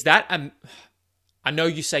 Is that, I know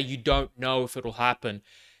you say you don't know if it'll happen.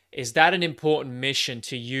 Is that an important mission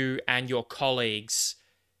to you and your colleagues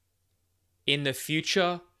in the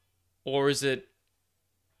future? Or is it,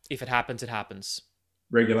 if it happens, it happens?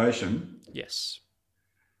 Regulation? Yes.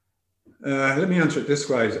 Let me answer it this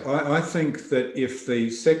way. I think that if the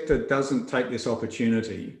sector doesn't take this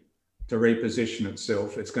opportunity to reposition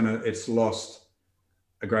itself, it's lost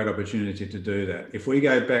a great opportunity to do that. If we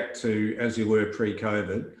go back to as we were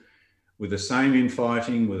pre-COVID, with the same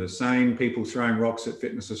infighting, with the same people throwing rocks at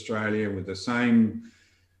Fitness Australia, with the same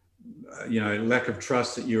lack of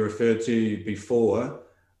trust that you referred to before,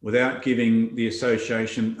 without giving the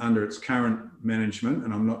association under its current management,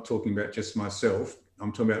 and I'm not talking about just myself,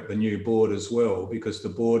 I'm talking about the new board as well, because the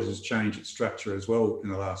board has changed its structure as well in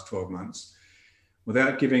the last 12 months.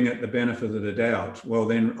 Without giving it the benefit of the doubt, well,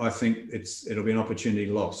 then I think it'll be an opportunity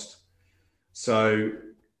lost. So,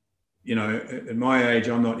 at my age,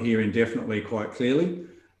 I'm not here indefinitely, quite clearly.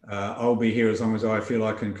 I'll be here as long as I feel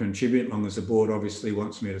I can contribute, as long as the board obviously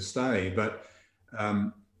wants me to stay. But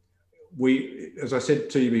as I said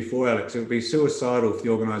to you before, Alex, it would be suicidal for the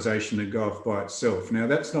organisation to go off by itself. Now,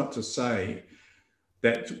 that's not to say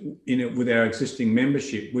that with our existing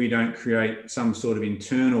membership, we don't create some sort of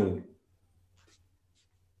internal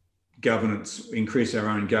governance, increase our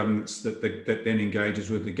own governance that then engages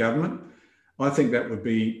with the government. I think that would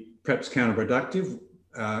be perhaps counterproductive.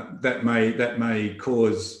 That may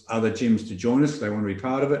cause other gyms to join us if they want to be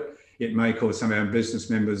part of it. It may cause some of our business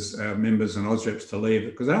members and AusReps to leave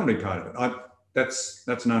it because they don't want to be part of it. That's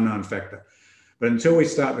an unknown factor. But until we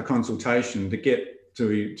start the consultation to get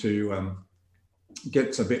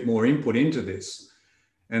a bit more input into this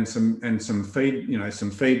and some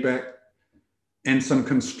feedback, and some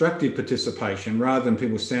constructive participation rather than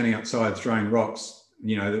people standing outside throwing rocks,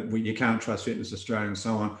 that you can't trust Fitness Australia and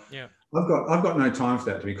so on. Yeah. I've got no time for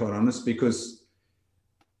that, to be quite honest, because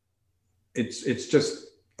it's just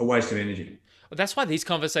a waste of energy. Well, that's why these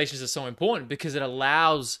conversations are so important, because it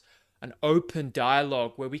allows an open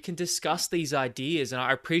dialogue where we can discuss these ideas. And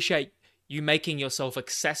I appreciate you making yourself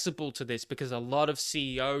accessible to this, because a lot of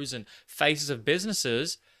CEOs and faces of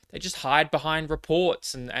businesses, they just hide behind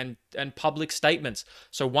reports and public statements.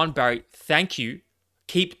 So one, Barry, thank you.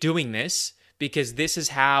 Keep doing this, because this is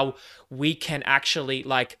how we can actually,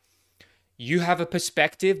 like, you have a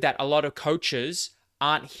perspective that a lot of coaches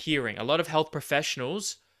aren't hearing. A lot of health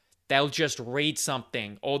professionals, they'll just read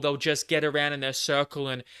something, or they'll just get around in their circle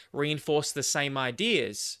and reinforce the same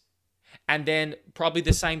ideas. And then probably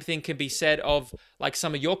the same thing can be said of like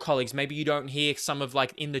some of your colleagues. Maybe you don't hear some of,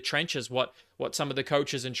 like, in the trenches what some of the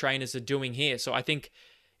coaches and trainers are doing here. So I think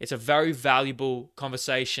it's a very valuable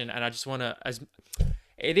conversation, and I just want to, as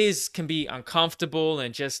it is, can be uncomfortable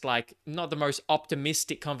and just like not the most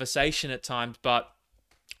optimistic conversation at times, but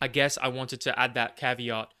I guess I wanted to add that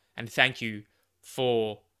caveat, and thank you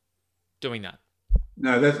for doing that.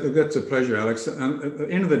 No, that's a pleasure, Alex. And at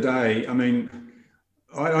the end of the day, I mean,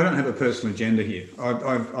 I don't have a personal agenda here.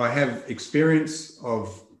 I have experience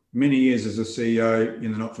of many years as a CEO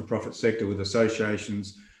in the not-for-profit sector with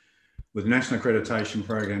associations, with national accreditation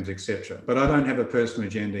programs, etc. But I don't have a personal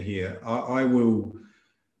agenda here. I will,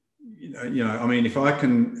 I mean, if I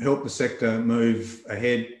can help the sector move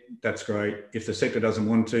ahead, that's great. If the sector doesn't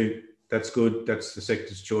want to, that's good. That's the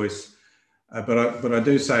sector's choice. But I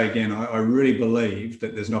do say again, I really believe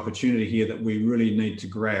that there's an opportunity here that we really need to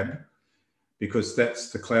grab, because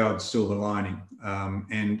that's the cloud silver lining.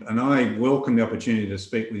 And I welcome the opportunity to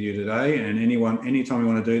speak with you today. And anytime you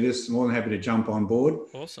want to do this, I'm more than happy to jump on board.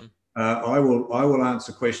 Awesome. I will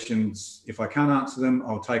answer questions. If I can't answer them,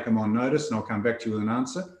 I'll take them on notice and I'll come back to you with an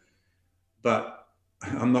answer. But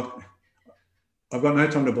I've got no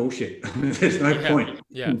time to bullshit. There's no point.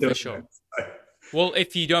 Yeah, for sure. Well,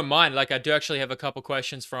 if you don't mind, like, I do actually have a couple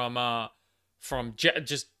questions from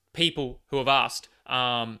just people who have asked.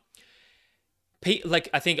 Like,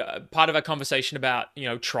 I think part of our conversation about,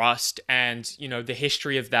 trust and, the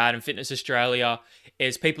history of that and Fitness Australia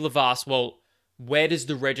is people have asked, well, where does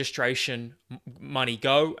the registration money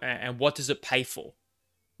go and what does it pay for?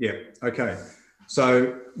 Yeah. Okay.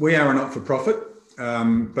 So we are a not-for-profit.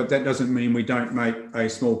 But that doesn't mean we don't make a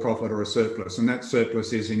small profit or a surplus, and that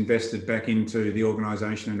surplus is invested back into the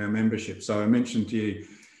organisation and our membership. So I mentioned to you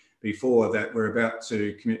before that we're about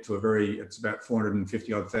to commit to it's about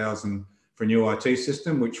 450 odd thousand for a new IT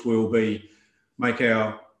system, which will make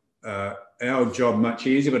our job much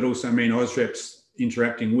easier, but also mean AusReps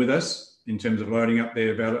interacting with us in terms of loading up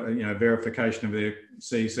their verification of their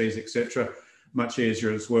CECs, etc., much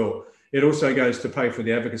easier as well. It also goes to pay for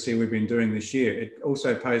the advocacy we've been doing this year. It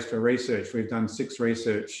also pays for research. We've done 6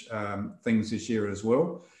 research things this year as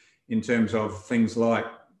well, in terms of things like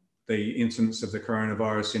the incidence of the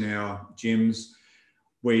coronavirus in our gyms.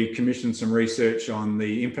 We commissioned some research on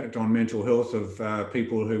the impact on mental health of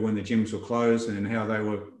people who, when the gyms were closed, and how they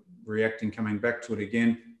were reacting coming back to it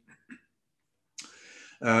again.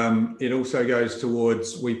 It also goes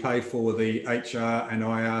towards, we pay for the HR and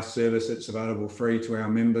IR service that's available free to our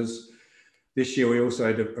members. This year, we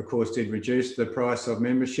also, of course, did reduce the price of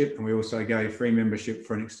membership, and we also gave free membership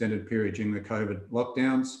for an extended period during the COVID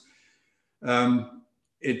lockdowns.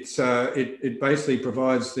 It basically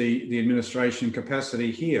provides the administration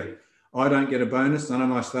capacity here. I don't get a bonus. None of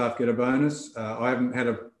my staff get a bonus. I haven't had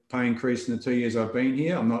a pay increase in the 2 years I've been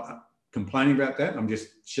here. I'm not complaining about that. I'm just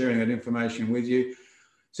sharing that information with you.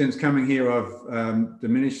 Since coming here, I've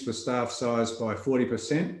diminished the staff size by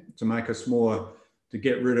 40% to make us more, to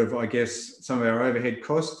get rid of, I guess, some of our overhead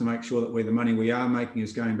costs, to make sure that the money we are making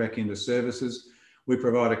is going back into services. We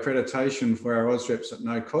provide accreditation for our AusReps at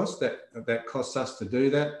no cost. That costs us to do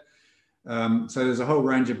that. So there's a whole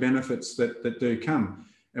range of benefits that do come.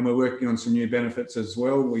 And we're working on some new benefits as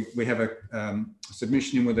well. We have a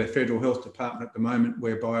submission in with the Federal Health Department at the moment,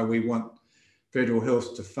 whereby we want Federal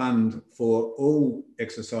Health to fund for all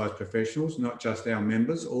exercise professionals, not just our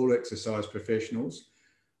members, all exercise professionals.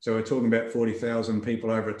 So we're talking about 40,000 people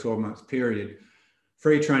over a 12-month period.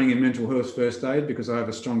 Free training in mental health first aid, because I have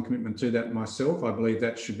a strong commitment to that myself. I believe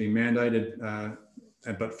that should be mandated,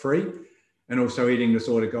 but free. And also eating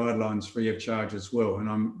disorder guidelines free of charge as well. And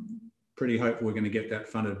I'm pretty hopeful we're going to get that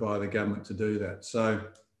funded by the government to do that. So,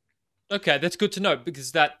 okay, that's good to know,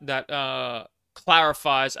 because that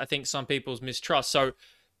clarifies, I think, some people's mistrust. So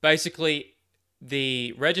basically,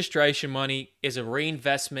 the registration money is a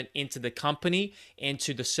reinvestment into the company,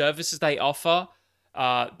 into the services they offer.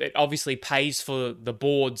 It obviously pays for the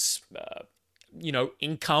board's,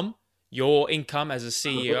 income, your income as a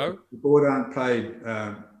CEO. The board aren't paid,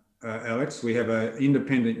 Alex. We have an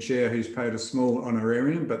independent chair who's paid a small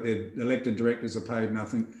honorarium, but the elected directors are paid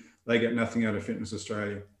nothing. They get nothing out of Fitness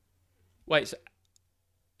Australia. Wait,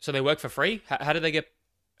 so they work for free? How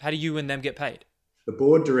do you and them get paid? The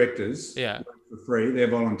board directors Yeah. work for free. They're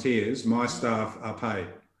volunteers. My staff are paid.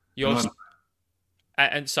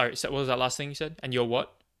 And sorry, so what was that last thing you said? And you're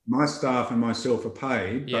what? My staff and myself are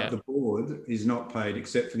paid, Yeah. but the board is not paid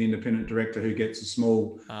except for the independent director who gets a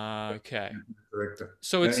small Okay. director.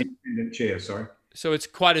 So it's independent chair, sorry. So it's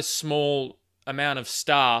quite a small amount of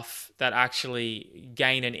staff that actually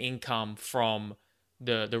gain an income from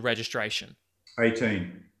the registration.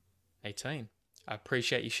 18. 18. I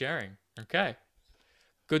appreciate you sharing. Okay.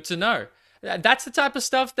 Good to know. That's the type of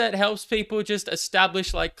stuff that helps people just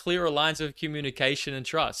establish like clearer lines of communication and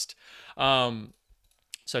trust.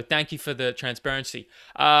 So thank you for the transparency.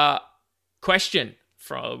 Question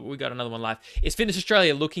we got another one live. Is Fitness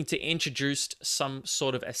Australia looking to introduce some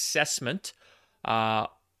sort of assessment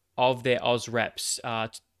of their Oz reps?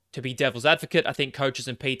 To be devil's advocate, I think coaches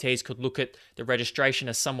and PTs could look at the registration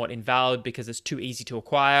as somewhat invalid because it's too easy to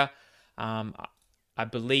acquire. I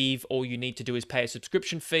believe all you need to do is pay a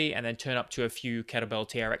subscription fee and then turn up to a few Kettlebell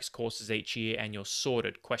TRX courses each year and you're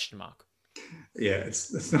sorted, ? Yeah,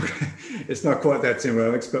 it's not quite that simple,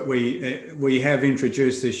 Alex, but we have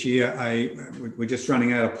introduced this year we're just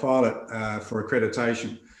running out a pilot for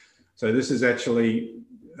accreditation. So this is actually,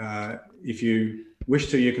 if you wish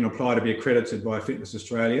to, you can apply to be accredited by Fitness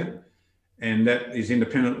Australia, and that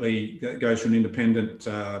goes through an independent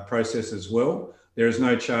process as well. There is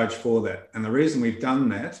no charge for that. And the reason we've done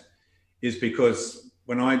that is because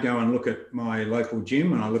when I go and look at my local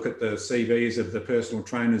gym and I look at the CVs of the personal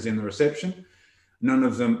trainers in the reception, none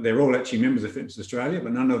of them, they're all actually members of Fitness Australia,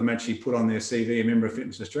 but none of them actually put on their CV a member of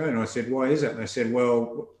Fitness Australia. And I said, why is that? And they said,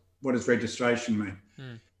 well, what does registration mean?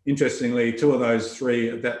 Interestingly, 2 of those 3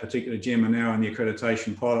 at that particular gym are now in the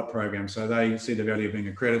accreditation pilot program. So they see the value of being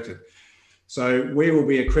accredited. So we will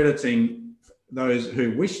be accrediting those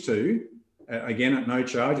who wish to, again, at no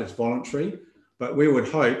charge, it's voluntary. But we would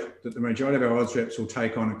hope that the majority of our Oz reps will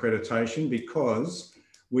take on accreditation because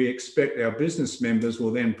we expect our business members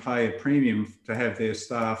will then pay a premium to have their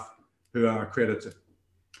staff who are accredited.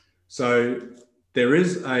 So there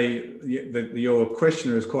is your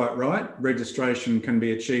questioner is quite right. Registration can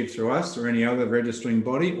be achieved through us or any other registering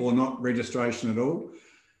body or not registration at all.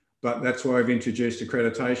 But that's why we've introduced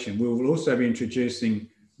accreditation. We will also be introducing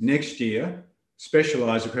next year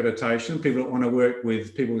specialised accreditation. People that want to work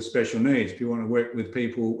with people with special needs, people want to work with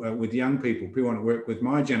people, with young people want to work with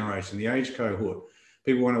my generation, the age cohort,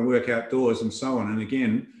 people want to work outdoors and so on. And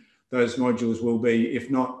again, those modules will be, if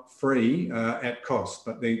not free, at cost.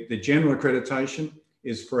 But the general accreditation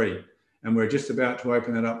is free. And we're just about to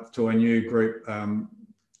open that up to a new group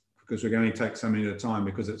because we're going to take something at a time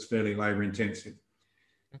because it's fairly labour intensive.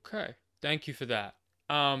 Okay, thank you for that.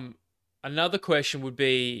 Another question would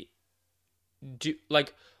be,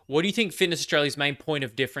 what do you think Fitness Australia's main point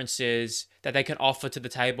of difference is that they can offer to the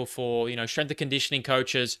table for, strength and conditioning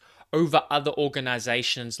coaches over other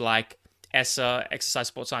organizations like ESSA, Exercise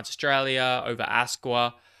Sports Science Australia, over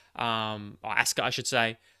ASQA, or ASCA, I should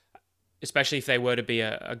say, especially if they were to be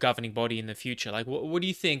a governing body in the future? What do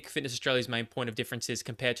you think Fitness Australia's main point of difference is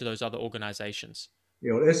compared to those other organizations?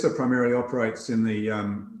 Yeah, well, ESSA primarily operates in the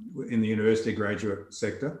university graduate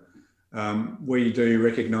sector. We do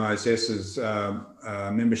recognise ESSA's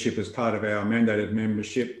membership as part of our mandated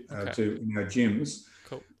membership in our gyms.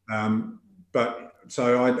 Cool.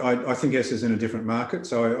 So I think ESSA's in a different market.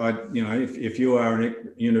 So if you are a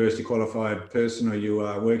university qualified person or you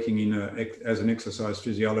are working as an exercise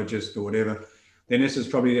physiologist or whatever, then ESSA's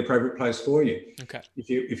probably the appropriate place for you. Okay.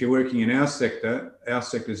 If you're working in our sector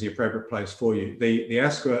is the appropriate place for you. The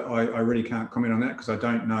ASQA, I really can't comment on that because I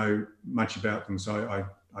don't know much about them. So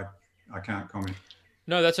I can't comment.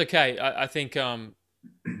 No, that's okay. I think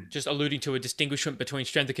just alluding to a distinguishment between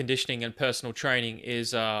strength and conditioning and personal training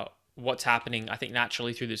is what's happening, I think,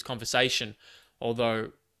 naturally through this conversation,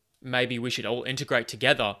 although maybe we should all integrate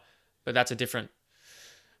together, but that's a different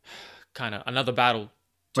kind of another battle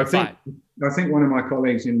to fight. I think one of my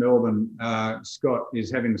colleagues in Melbourne, Scott,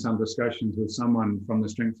 is having some discussions with someone from the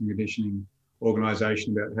strength and conditioning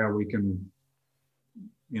organisation about how we can,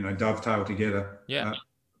 dovetail together. Yeah.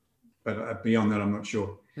 But beyond that, I'm not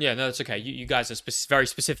sure. Yeah, no, that's okay. You guys are very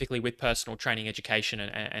specifically with personal training, education,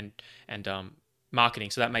 and marketing,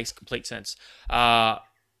 so that makes complete sense.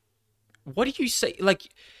 what do you say? Like,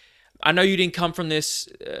 I know you didn't come from this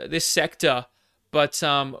sector, but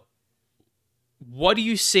what do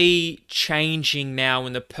you see changing now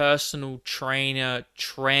in the personal trainer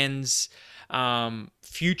trends,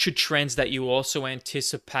 future trends that you also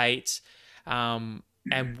anticipate, and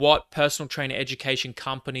what personal trainer education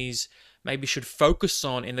companies maybe should focus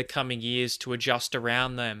on in the coming years to adjust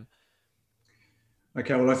around them?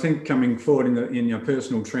 Okay, well, I think coming forward in your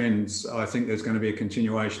personal trends, I think there's going to be a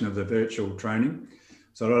continuation of the virtual training.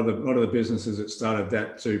 So a lot of the businesses that started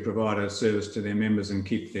that to provide a service to their members and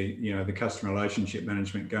keep the customer relationship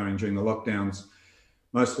management going during the lockdowns.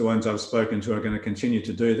 Most of the ones I've spoken to are going to continue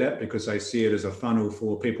to do that because they see it as a funnel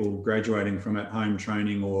for people graduating from at-home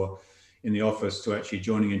training or in the office to actually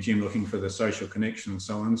joining a gym, looking for the social connection and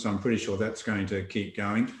so on. So I'm pretty sure that's going to keep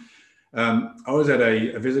going. I was at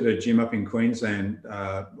a visitor gym up in Queensland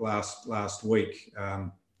last week.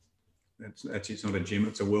 It's not a gym,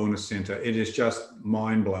 it's a wellness centre. It is just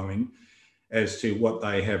mind-blowing as to what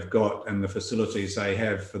they have got and the facilities they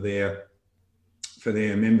have for their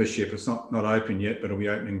membership. It's not open yet, but it'll be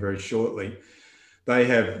opening very shortly. They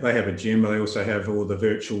have a gym, but they also have all the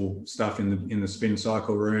virtual stuff in the spin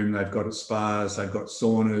cycle room. They've got spas, they've got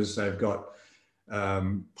saunas, they've got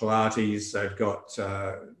Pilates, they've got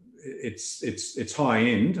it's high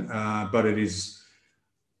end, but it is,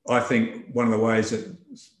 I think, one of the ways that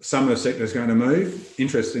some of the sector is going to move.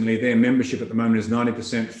 Interestingly, their membership at the moment is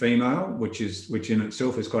 90% female, which in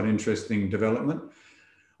itself is quite an interesting development.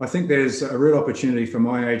 I think there's a real opportunity for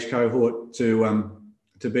my age cohort to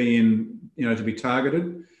be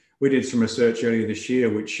targeted. We did some research earlier this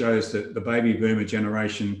year, which shows that the baby boomer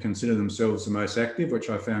generation consider themselves the most active,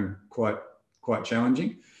 which I found quite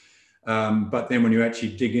challenging. But then when you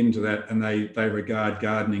actually dig into that and they regard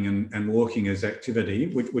gardening and walking as activity,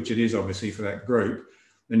 which it is obviously for that group,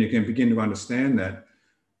 then you can begin to understand that.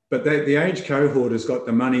 But the age cohort has got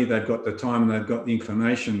the money, they've got the time, and they've got the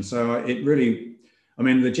inclination. So it really, I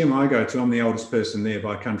mean, the gym I go to, I'm the oldest person there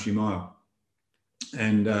by a country mile.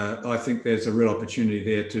 And I think there's a real opportunity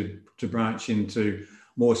there to branch into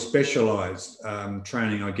more specialised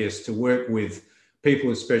training, I guess, to work with people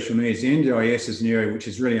with special needs. The NDIS is an area which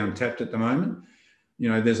is really untapped at the moment. You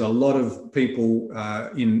know, there's a lot of people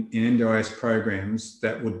in NDIS programs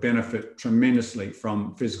that would benefit tremendously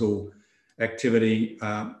from physical activity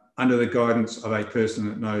under the guidance of a person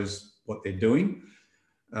that knows what they're doing.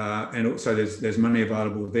 And also there's money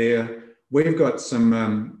available there. We've got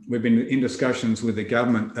we've been in discussions with the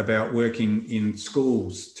government about working in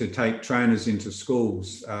schools to take trainers into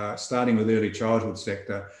schools, starting with early childhood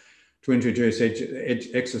sector, to introduce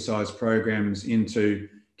exercise programs into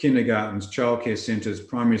kindergartens, childcare centres,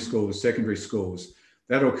 primary schools, secondary schools.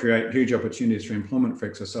 That'll create huge opportunities for employment for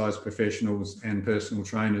exercise professionals and personal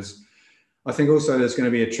trainers. I think also there's going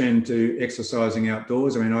to be a trend to exercising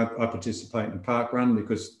outdoors. I mean, I participate in park run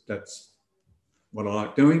because that's what I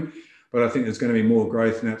like doing, but I think there's going to be more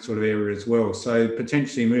growth in that sort of area as well. So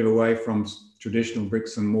potentially move away from traditional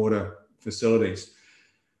bricks and mortar facilities.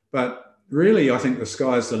 But really, I think the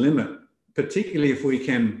sky's the limit, particularly if we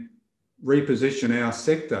can reposition our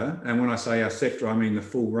sector. And when I say our sector, I mean the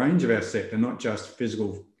full range of our sector, not just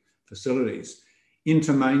physical facilities,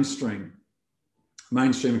 into mainstream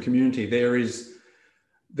community. There is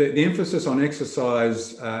the emphasis on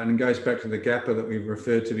exercise, and it goes back to the GAPA that we've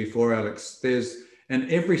referred to before, Alex. And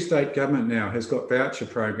every state government now has got voucher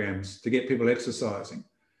programs to get people exercising.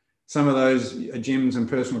 Some of those gyms and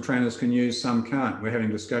personal trainers can use, some can't. We're having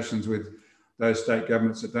discussions with those state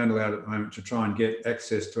governments that don't allow it at the moment to try and get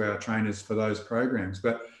access to our trainers for those programs.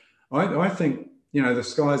 But I think, the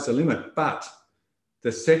sky's the limit, but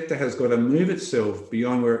the sector has got to move itself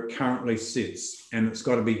beyond where it currently sits, and it's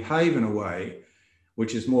got to behave in a way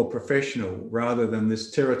which is more professional rather than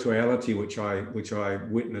this territoriality which I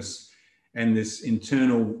witness, and this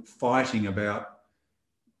internal fighting about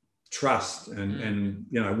trust and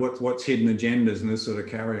what's hidden agendas and this sort of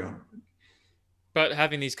carry on. But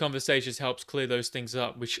having these conversations helps clear those things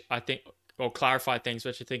up, which I think, or clarify things,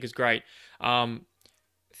 which I think is great.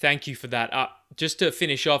 Thank you for that. Just to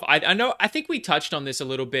finish off, I think we touched on this a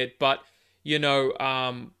little bit, but,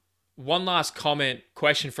 one last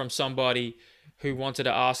question from somebody who wanted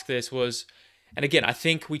to ask this was, and again, I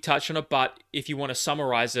think we touched on it, but if you want to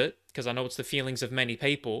summarize it, because I know it's the feelings of many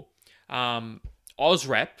people,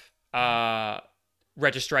 OzRep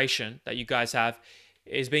registration that you guys have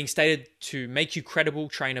is being stated to make you credible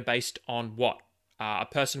trainer based on what? A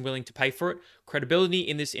person willing to pay for it. Credibility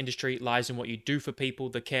in this industry lies in what you do for people,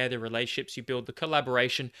 the care, the relationships you build, the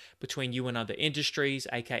collaboration between you and other industries,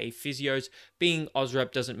 aka physios. Being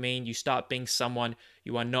OzRep doesn't mean you start being someone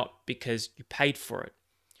you are not because you paid for it.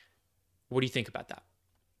 What do you think about that?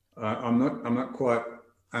 I'm not quite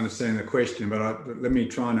understanding the question, but let me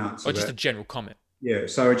try and answer Or just that. a general comment? Yeah.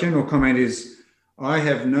 So a general comment is, I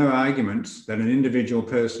have no argument that an individual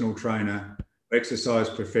personal trainer, exercise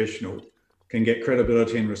professional, can get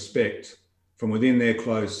credibility and respect from within their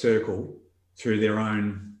closed circle through their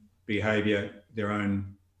own behaviour, their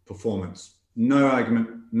own performance. No argument,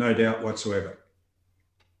 no doubt whatsoever.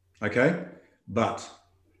 Okay? But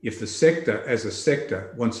if the sector as a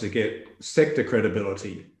sector wants to get sector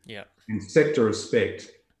credibility and sector respect,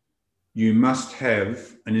 you must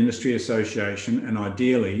have an industry association, and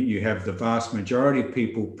ideally you have the vast majority of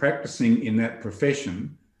people practicing in that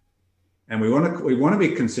profession, and we want to be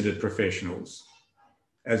considered professionals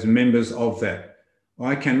as members of that.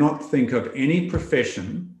 I cannot think of any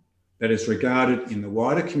profession that is regarded in the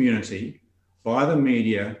wider community, by the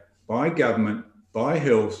media, by government, by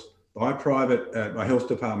health, by private, by health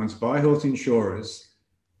departments, by health insurers,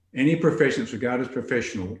 any profession that's regarded as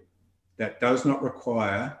professional that does not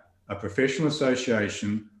require a professional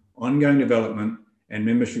association, ongoing development, and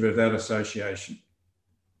membership of that association.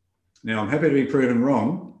 Now, I'm happy to be proven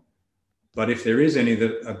wrong, but if there is any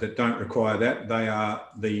that don't require that, they are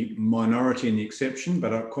the minority and the exception.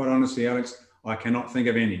 But quite honestly, Alex, I cannot think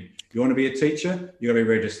of any. You want to be a teacher, you got to be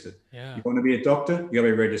registered. Yeah. You want to be a doctor, you got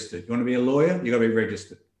to be registered. You want to be a lawyer, you got to be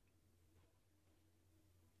registered.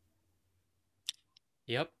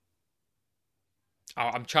 Yep.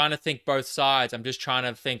 I'm trying to think both sides. I'm just trying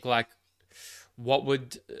to think like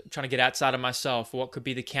trying to get outside of myself. What could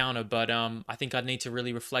be the counter? But I think I'd need to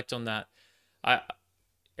really reflect on that.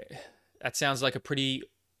 That sounds like a pretty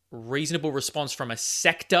reasonable response from a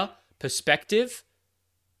sector perspective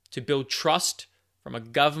to build trust from a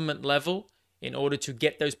government level in order to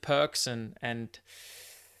get those perks and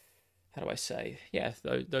how do I say? Yeah,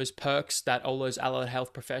 those perks that all those allied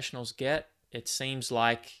health professionals get. It seems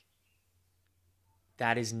like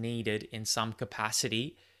that is needed in some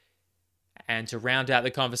capacity. And to round out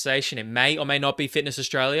the conversation, it may or may not be Fitness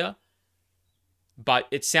Australia, but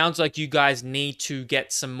it sounds like you guys need to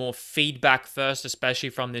get some more feedback first, especially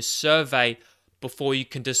from this survey, before you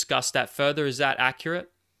can discuss that further. Is that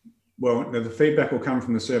accurate? Well, the feedback will come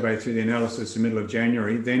from the survey through the analysis in the middle of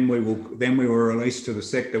January. Then we will release to the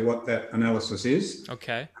sector what that analysis is.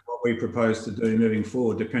 Okay. What we propose to do moving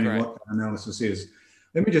forward, depending on what that analysis is.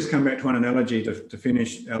 Let me just come back to one analogy to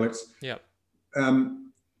finish, Alex. Yeah.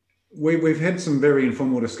 We've had some very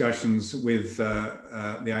informal discussions with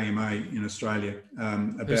the AMA in Australia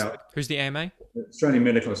about who's the AMA? Australian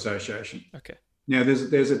Medical Association. Okay. Now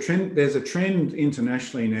there's a trend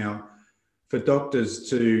internationally now for doctors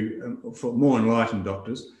for more enlightened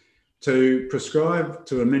doctors to prescribe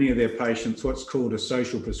to many of their patients what's called a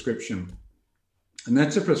social prescription, and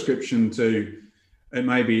that's a prescription it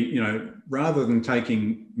may be, rather than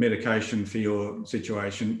taking medication for your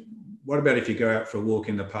situation, what about if you go out for a walk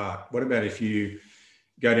in the park? What about if you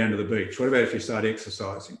go down to the beach? What about if you start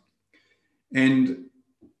exercising? And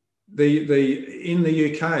in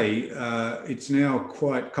the UK, it's now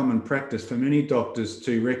quite common practice for many doctors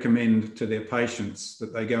to recommend to their patients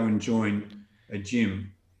that they go and join a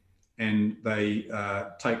gym and they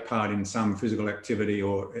take part in some physical activity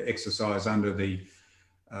or exercise under the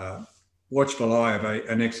watchful eye of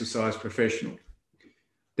an exercise professional.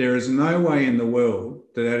 There is no way in the world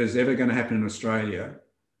that is ever going to happen in Australia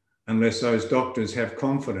unless those doctors have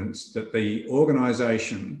confidence that the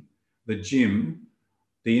organisation, the gym,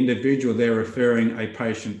 the individual they're referring a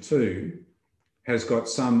patient to has got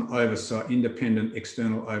some oversight, independent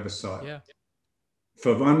external oversight. Yeah.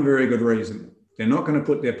 For one very good reason. They're not going to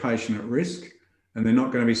put their patient at risk, and they're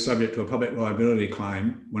not going to be subject to a public liability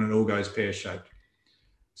claim when it all goes pear-shaped.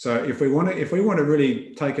 So if we want to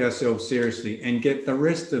really take ourselves seriously and get the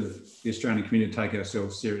rest of the Australian community to take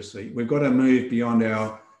ourselves seriously, we've got to move beyond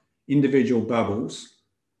our individual bubbles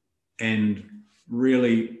and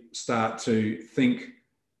really start to think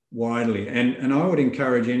widely. And I would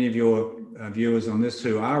encourage any of your viewers on this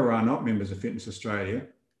who are or are not members of Fitness Australia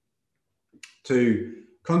to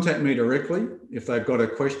contact me directly if they've got a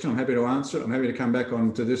question. I'm happy to answer it. I'm happy to come back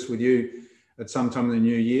on to this with you at some time in the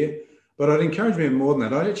new year. But I'd encourage them more than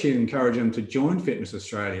that. I'd actually encourage them to join Fitness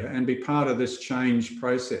Australia and be part of this change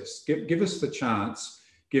process. Give us the chance,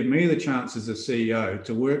 give me the chance as a CEO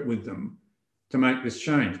to work with them to make this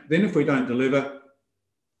change. Then if we don't deliver,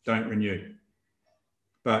 don't renew.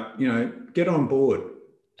 But, get on board.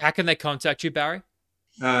 How can they contact you, Barry?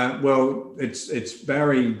 Well, it's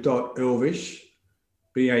barry.elvish,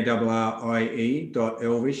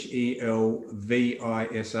 BARRIE.elvish,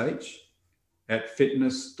 ELVISH,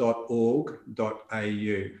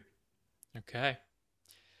 @fitness.org.au. Okay.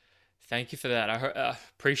 Thank you for that.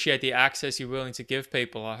 Appreciate the access you're willing to give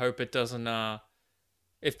people. I hope it doesn't.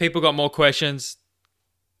 If people got more questions,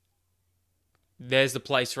 there's the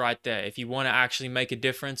place right there. If you want to actually make a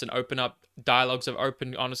difference and open up dialogues of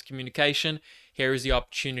open, honest communication, here is the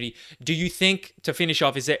opportunity. Do you think, to finish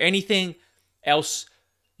off, is there anything else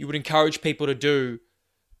you would encourage people to do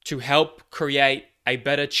to help create a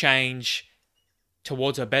better change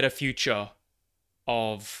towards a better future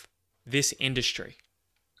of this industry?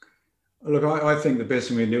 Look, I think the best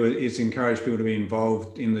thing we can do is encourage people to be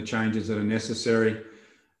involved in the changes that are necessary.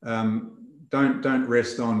 Don't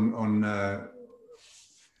rest on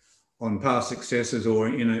past successes or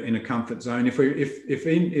in a comfort zone. If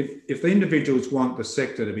the individuals want the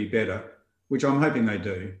sector to be better, which I'm hoping they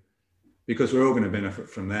do, because we're all going to benefit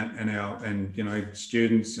from that, and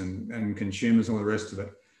students and consumers and all the rest of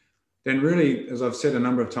it, then really, as I've said a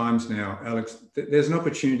number of times now, Alex, there's an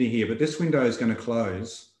opportunity here, but this window is going to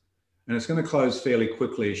close, and it's going to close fairly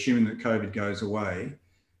quickly, assuming that COVID goes away,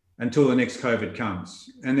 until the next COVID comes.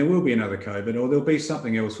 And there will be another COVID, or there'll be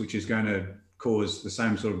something else which is going to cause the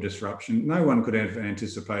same sort of disruption. No one could have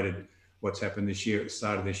anticipated what's happened this year at the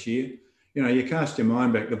start of this year. You cast your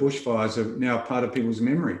mind back, the bushfires are now part of people's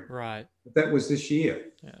memory. Right. That was this year.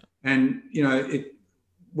 Yeah. And,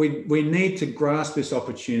 we need to grasp this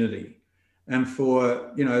opportunity. And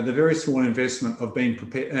for, the very small investment of being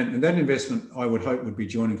prepared, and that investment I would hope would be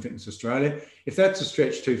joining Fitness Australia. If that's a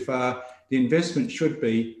stretch too far, the investment should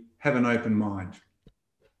be have an open mind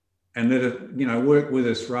and let it, work with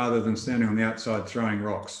us rather than standing on the outside throwing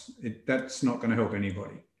rocks. That's not going to help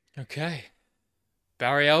anybody. Okay.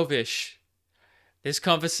 Barry Elvish, this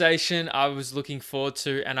conversation I was looking forward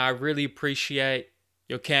to, and I really appreciate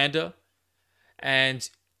your candor and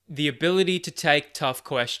the ability to take tough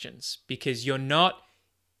questions, because you're not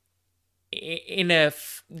in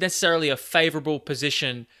necessarily a favorable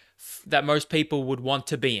position that most people would want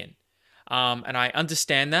to be in. And I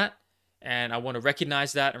understand that, and I want to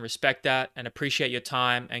recognize that and respect that and appreciate your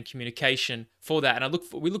time and communication for that. And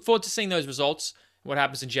we look forward to seeing those results, what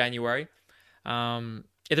happens in January. Are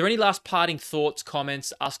there any last parting thoughts,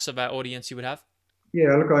 comments, asks of our audience you would have?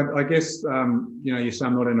 Yeah, look, I guess, you say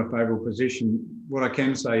I'm not in a favourable position. What I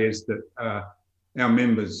can say is that our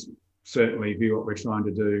members certainly view what we're trying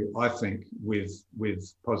to do, I think, with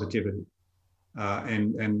positivity.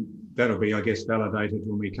 And that'll be, I guess, validated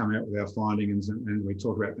when we come out with our findings and we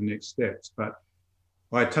talk about the next steps. But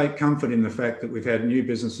I take comfort in the fact that we've had new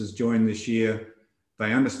businesses join this year.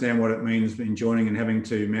 They understand what it means in joining and having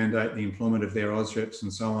to mandate the employment of their AusReps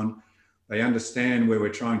and so on. They understand where we're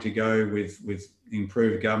trying to go with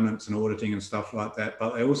improved governance and auditing and stuff like that,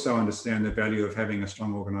 but they also understand the value of having a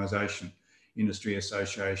strong organisation, industry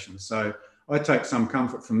association. So I take some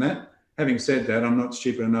comfort from that. Having said that, I'm not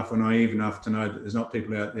stupid enough or naive enough to know that there's not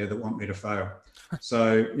people out there that want me to fail.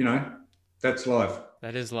 So, that's life.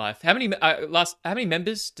 That is life. How many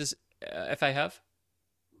members does FA have?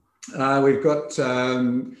 We've got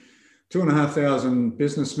 2,500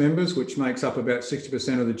 business members, which makes up about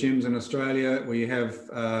 60% of the gyms in Australia. We have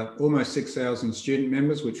almost 6,000 student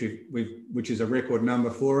members, which is a record number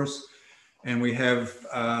for us. And we have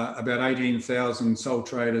about 18,000 sole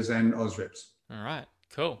traders and AusReps. All right,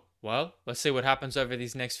 cool. Well, let's see what happens over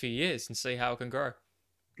these next few years and see how it can grow.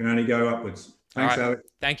 Can only go upwards. Thanks, right. Alex.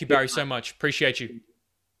 Thank you, Barry, so much. Appreciate you.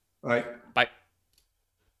 Bye. Bye.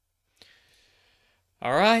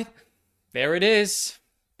 All right, there it is.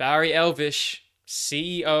 Barry Elvish,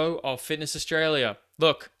 CEO of Fitness Australia.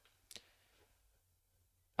 Look,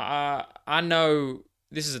 I know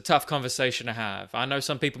this is a tough conversation to have. I know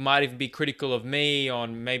some people might even be critical of me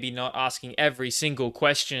on maybe not asking every single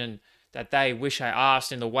question that they wish I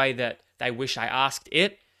asked in the way that they wish I asked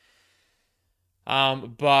it.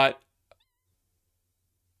 But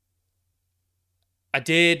I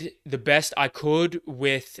did the best I could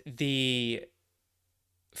with the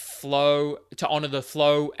flow, to honor the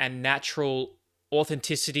flow and natural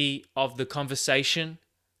authenticity of the conversation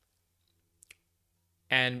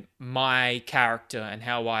and my character and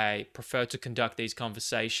how I prefer to conduct these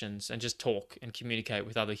conversations and just talk and communicate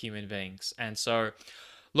with other human beings. And so,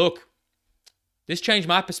 look, this changed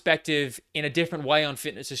my perspective in a different way on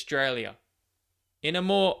Fitness Australia, in a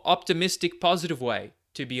more optimistic, positive way,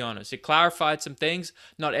 to be honest. It clarified some things.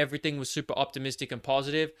 Not everything was super optimistic and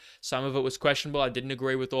positive. Some of it was questionable. I didn't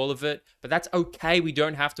agree with all of it, but that's okay. We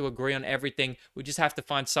don't have to agree on everything. We just have to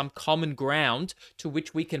find some common ground to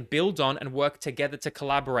which we can build on and work together to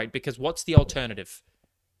collaborate, because what's the alternative?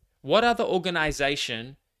 What other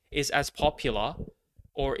organization is as popular,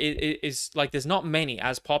 or is like, there's not many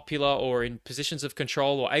as popular or in positions of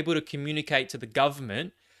control or able to communicate to the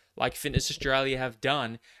government like Fitness Australia have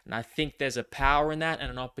done. And I think there's a power in that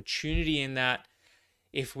and an opportunity in that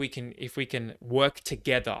if we can work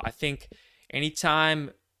together. I think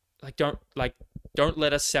anytime, don't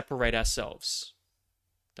let us separate ourselves.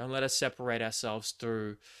 Don't let us separate ourselves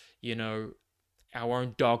through, our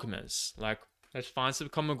own dogmas. Like, let's find some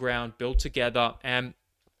common ground, build together, and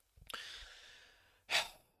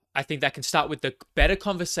I think that can start with the better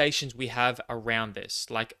conversations we have around this.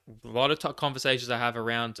 Like, a lot of conversations I have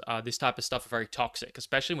around this type of stuff are very toxic,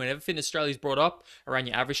 especially whenever Fitness Australia is brought up around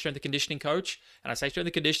your average strength and conditioning coach. And I say strength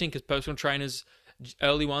and conditioning because personal trainers,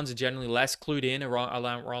 early ones, are generally less clued in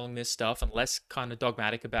around this stuff and less kind of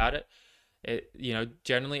dogmatic about it.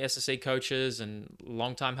 Generally SSC coaches and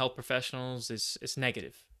long-time health professionals, it's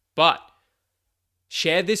negative. But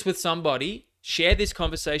share this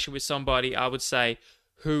conversation with somebody, I would say,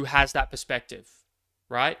 who has that perspective,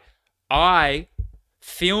 right? I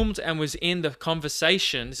filmed and was in the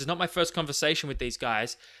conversation. This is not my first conversation with these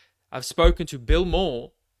guys. I've spoken to Bill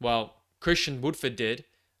Moore. Well, Christian Woodford did.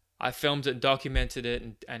 I filmed it and documented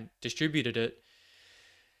it and distributed it.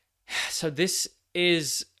 So this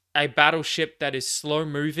is a battleship that is slow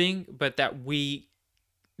moving, but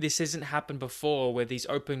this hasn't happened before where these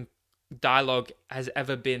open dialogue has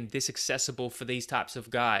ever been this accessible for these types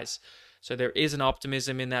of guys. So there is an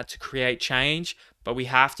optimism in that to create change, but we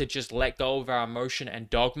have to just let go of our emotion and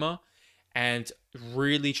dogma and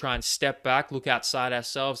really try and step back, look outside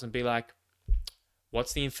ourselves and be like,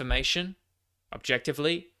 what's the information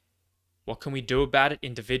objectively? What can we do about it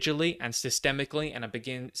individually and systemically? And it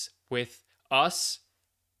begins with us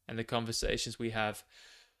and the conversations we have.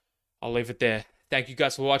 I'll leave it there. Thank you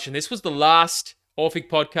guys for watching. This was the last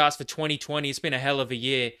Orphic podcast for 2020. It's been a hell of a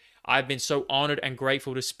year. I've been so honored and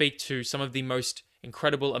grateful to speak to some of the most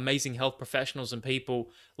incredible, amazing health professionals and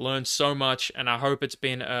people, learn so much, and I hope it's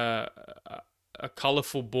been a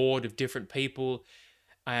colorful board of different people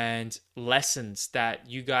and lessons that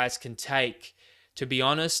you guys can take. To be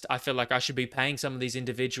honest, I feel like I should be paying some of these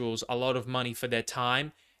individuals a lot of money for their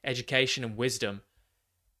time, education, and wisdom.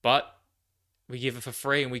 But we give it for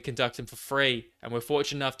free and we conduct them for free. And we're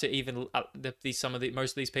fortunate enough to even most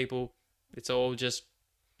of these people, it's all just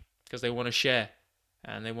because they want to share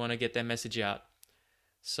and they want to get their message out.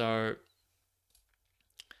 So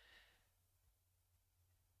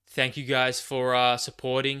thank you guys for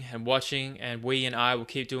supporting and watching, and we and I will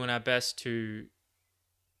keep doing our best to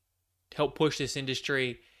help push this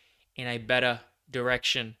industry in a better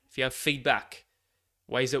direction. If you have feedback,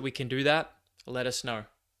 ways that we can do that, let us know,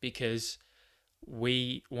 because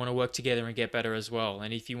we want to work together and get better as well.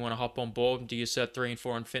 And if you want to hop on board and do your Cert 3 and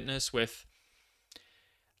 4 in fitness with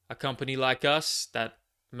a company like us that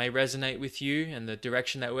may resonate with you and the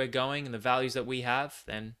direction that we're going and the values that we have,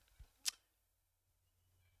 then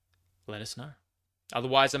let us know.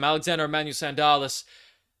 Otherwise, I'm Alexander Emmanuel Sandalis.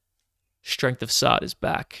 Strength of Sard is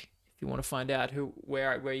back. If you want to find out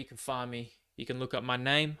where you can find me, you can look up my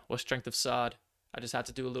name or Strength of Sard. I just had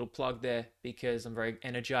to do a little plug there because I'm very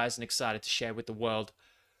energized and excited to share with the world.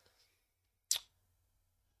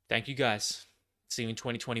 Thank you guys. See you in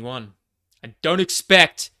 2021. And don't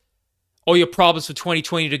expect all your problems for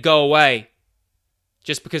 2020 to go away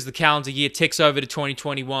just because the calendar year ticks over to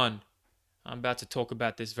 2021. I'm about to talk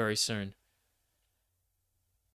about this very soon.